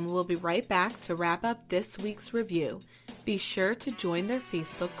 No, ma'am. We'll be right back to wrap up this week's review. Be sure to join their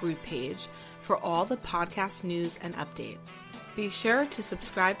Facebook group page for all the podcast news and updates. Be sure to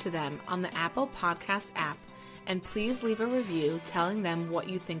subscribe to them on the Apple Podcast app, and please leave a review telling them what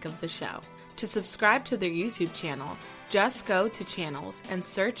you think of the show. To subscribe to their YouTube channel, just go to channels and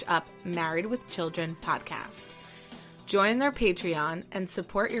search up Married with Children podcast. Join their Patreon and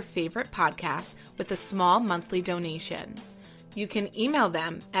support your favorite podcast with a small monthly donation. You can email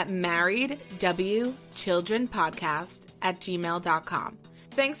them at marriedwchildrenpodcast@gmail.com.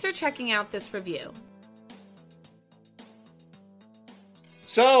 Thanks for checking out this review.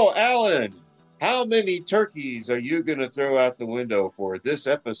 So, Alan, how many turkeys are you going to throw out the window for this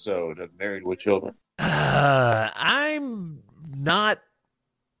episode of Married with Children? I'm not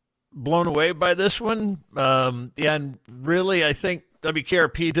blown away by this one. And really, I think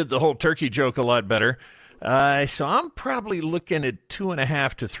WKRP did the whole turkey joke a lot better. So I'm probably looking at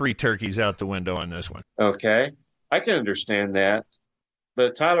 2.5 to 3 turkeys out the window on this one. Okay. I can understand that.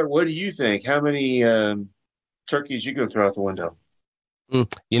 But Tyler, what do you think? How many turkeys you going to throw out the window?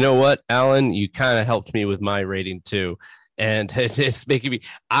 You know what, Alan? You kind of helped me with my rating too. And it's making me,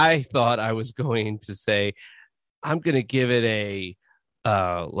 I thought I was going to say, I'm going to give it a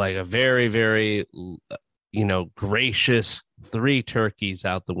very, very, gracious 3 turkeys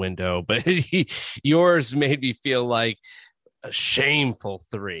out the window. But yours made me feel like a shameful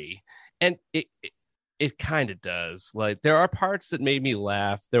 3. And it kind of does. Like, there are parts that made me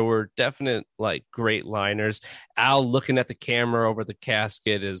laugh. There were definite, great liners. Al looking at the camera over the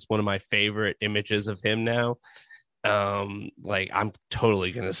casket is one of my favorite images of him now. I'm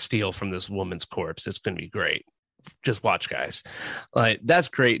totally going to steal from this woman's corpse. It's going to be great. Just watch, guys. That's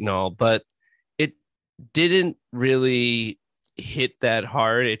great and all, but it didn't really hit that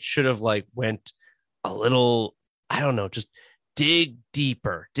hard. It should have went a little, I don't know, just dig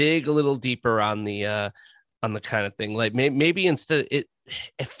a little deeper on the kind of thing. Maybe instead it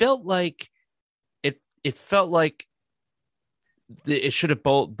felt like it should have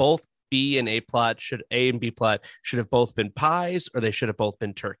both B and A plot A and B plot should have both been pies, or they should have both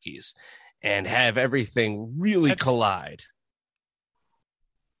been turkeys, and have everything really collide.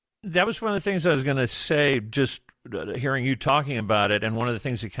 That was one of the things I was going to say, just hearing you talking about it. And one of the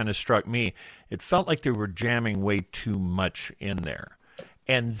things that kind of struck me, it felt like they were jamming way too much in there.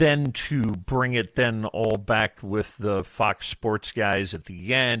 And then to bring it then all back with the Fox Sports guys at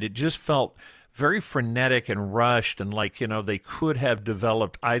the end, it just felt very frenetic and rushed, and they could have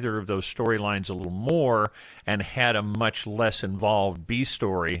developed either of those storylines a little more and had a much less involved B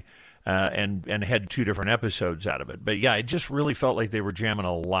story and had 2 different episodes out of it. But yeah, it just really felt like they were jamming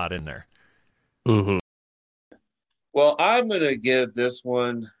a lot in there. Mm-hmm. Well, I'm going to give this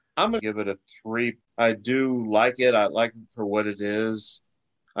one, I'm going to give it a 3. I do like it. I like it for what it is.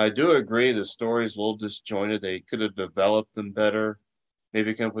 I do agree the story's a little disjointed. They could have developed them better.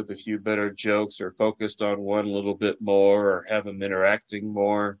 Maybe come up with a few better jokes, or focused on one a little bit more, or have them interacting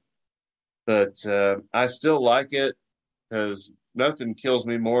more. But I still like it, because nothing kills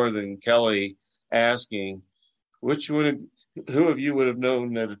me more than Kelly asking, who of you would have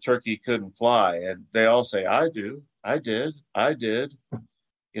known that a turkey couldn't fly? And they all say, I do. I did.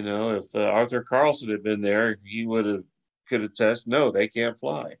 If Arthur Carlson had been there, he could attest, no, they can't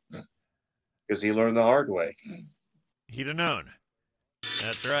fly, because he learned the hard way. He'd have known.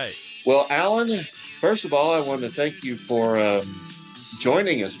 That's right. Well, Alan, first of all, I want to thank you for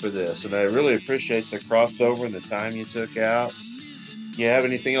joining us for this, and I really appreciate the crossover and the time you took out. You have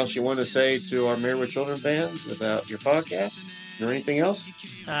anything else you want to say to our Married with Children fans about your podcast, or anything else?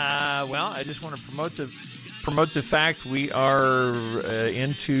 Well, I just want to promote the fact we are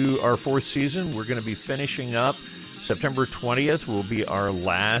into our 4th season. We're going to be finishing up. September 20th will be our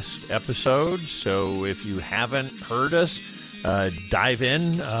last episode. So if you haven't heard us, dive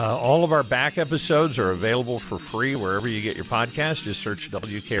in. All of our back episodes are available for free wherever you get your podcast. Just search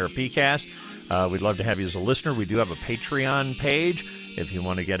WKRPcast. We'd love to have you as a listener. We do have a Patreon page. If you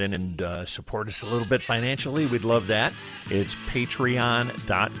want to get in and support us a little bit financially, we'd love that. It's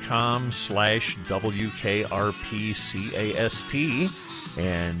patreon.com/WKRPcast.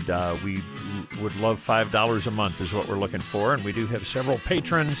 And we would love $5 a month is what we're looking for. And we do have several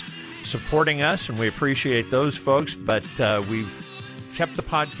patrons supporting us, and we appreciate those folks. But we've kept the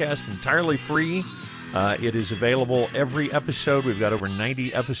podcast entirely free. It is available every episode. We've got over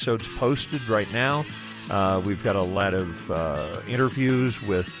 90 episodes posted right now. We've got a lot of interviews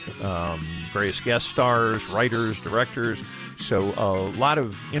with various guest stars, writers, directors. So a lot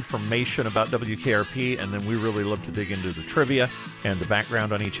of information about WKRP, and then we really love to dig into the trivia and the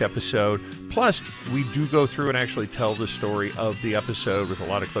background on each episode. Plus, we do go through and actually tell the story of the episode with a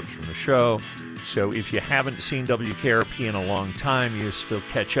lot of clips from the show. So if you haven't seen WKRP in a long time, you still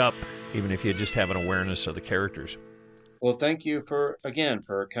catch up, even if you just have an awareness of the characters. Well, thank you for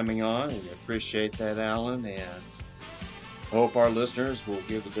coming on, and appreciate that, Alan, and hope our listeners will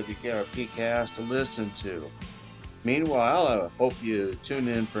give the WKRP cast a listen to. Meanwhile, I hope you tune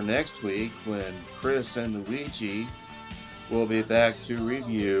in for next week, when Chris and Luigi will be back to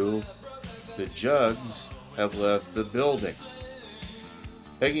review The Jugs Have Left the Building.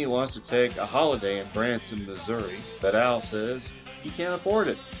 Peggy wants to take a holiday in Branson, Missouri, but Al says he can't afford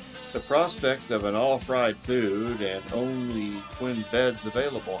it. The prospect of an all-fried food and only twin beds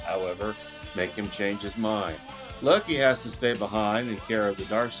available, however, make him change his mind. Lucky has to stay behind in care of the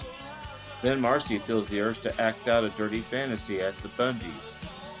Darcys. Then Marcy feels the urge to act out a dirty fantasy at the Bundys.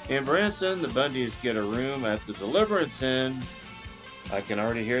 In Branson, the Bundys get a room at the Deliverance Inn. I can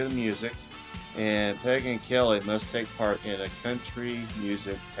already hear the music. and Peg and Kelly must take part in a country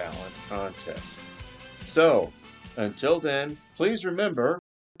music talent contest. So, until then, please remember...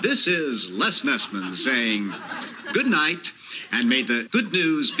 This is Les Nessman saying good night, and may the good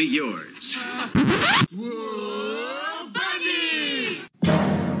news be yours. Whoa.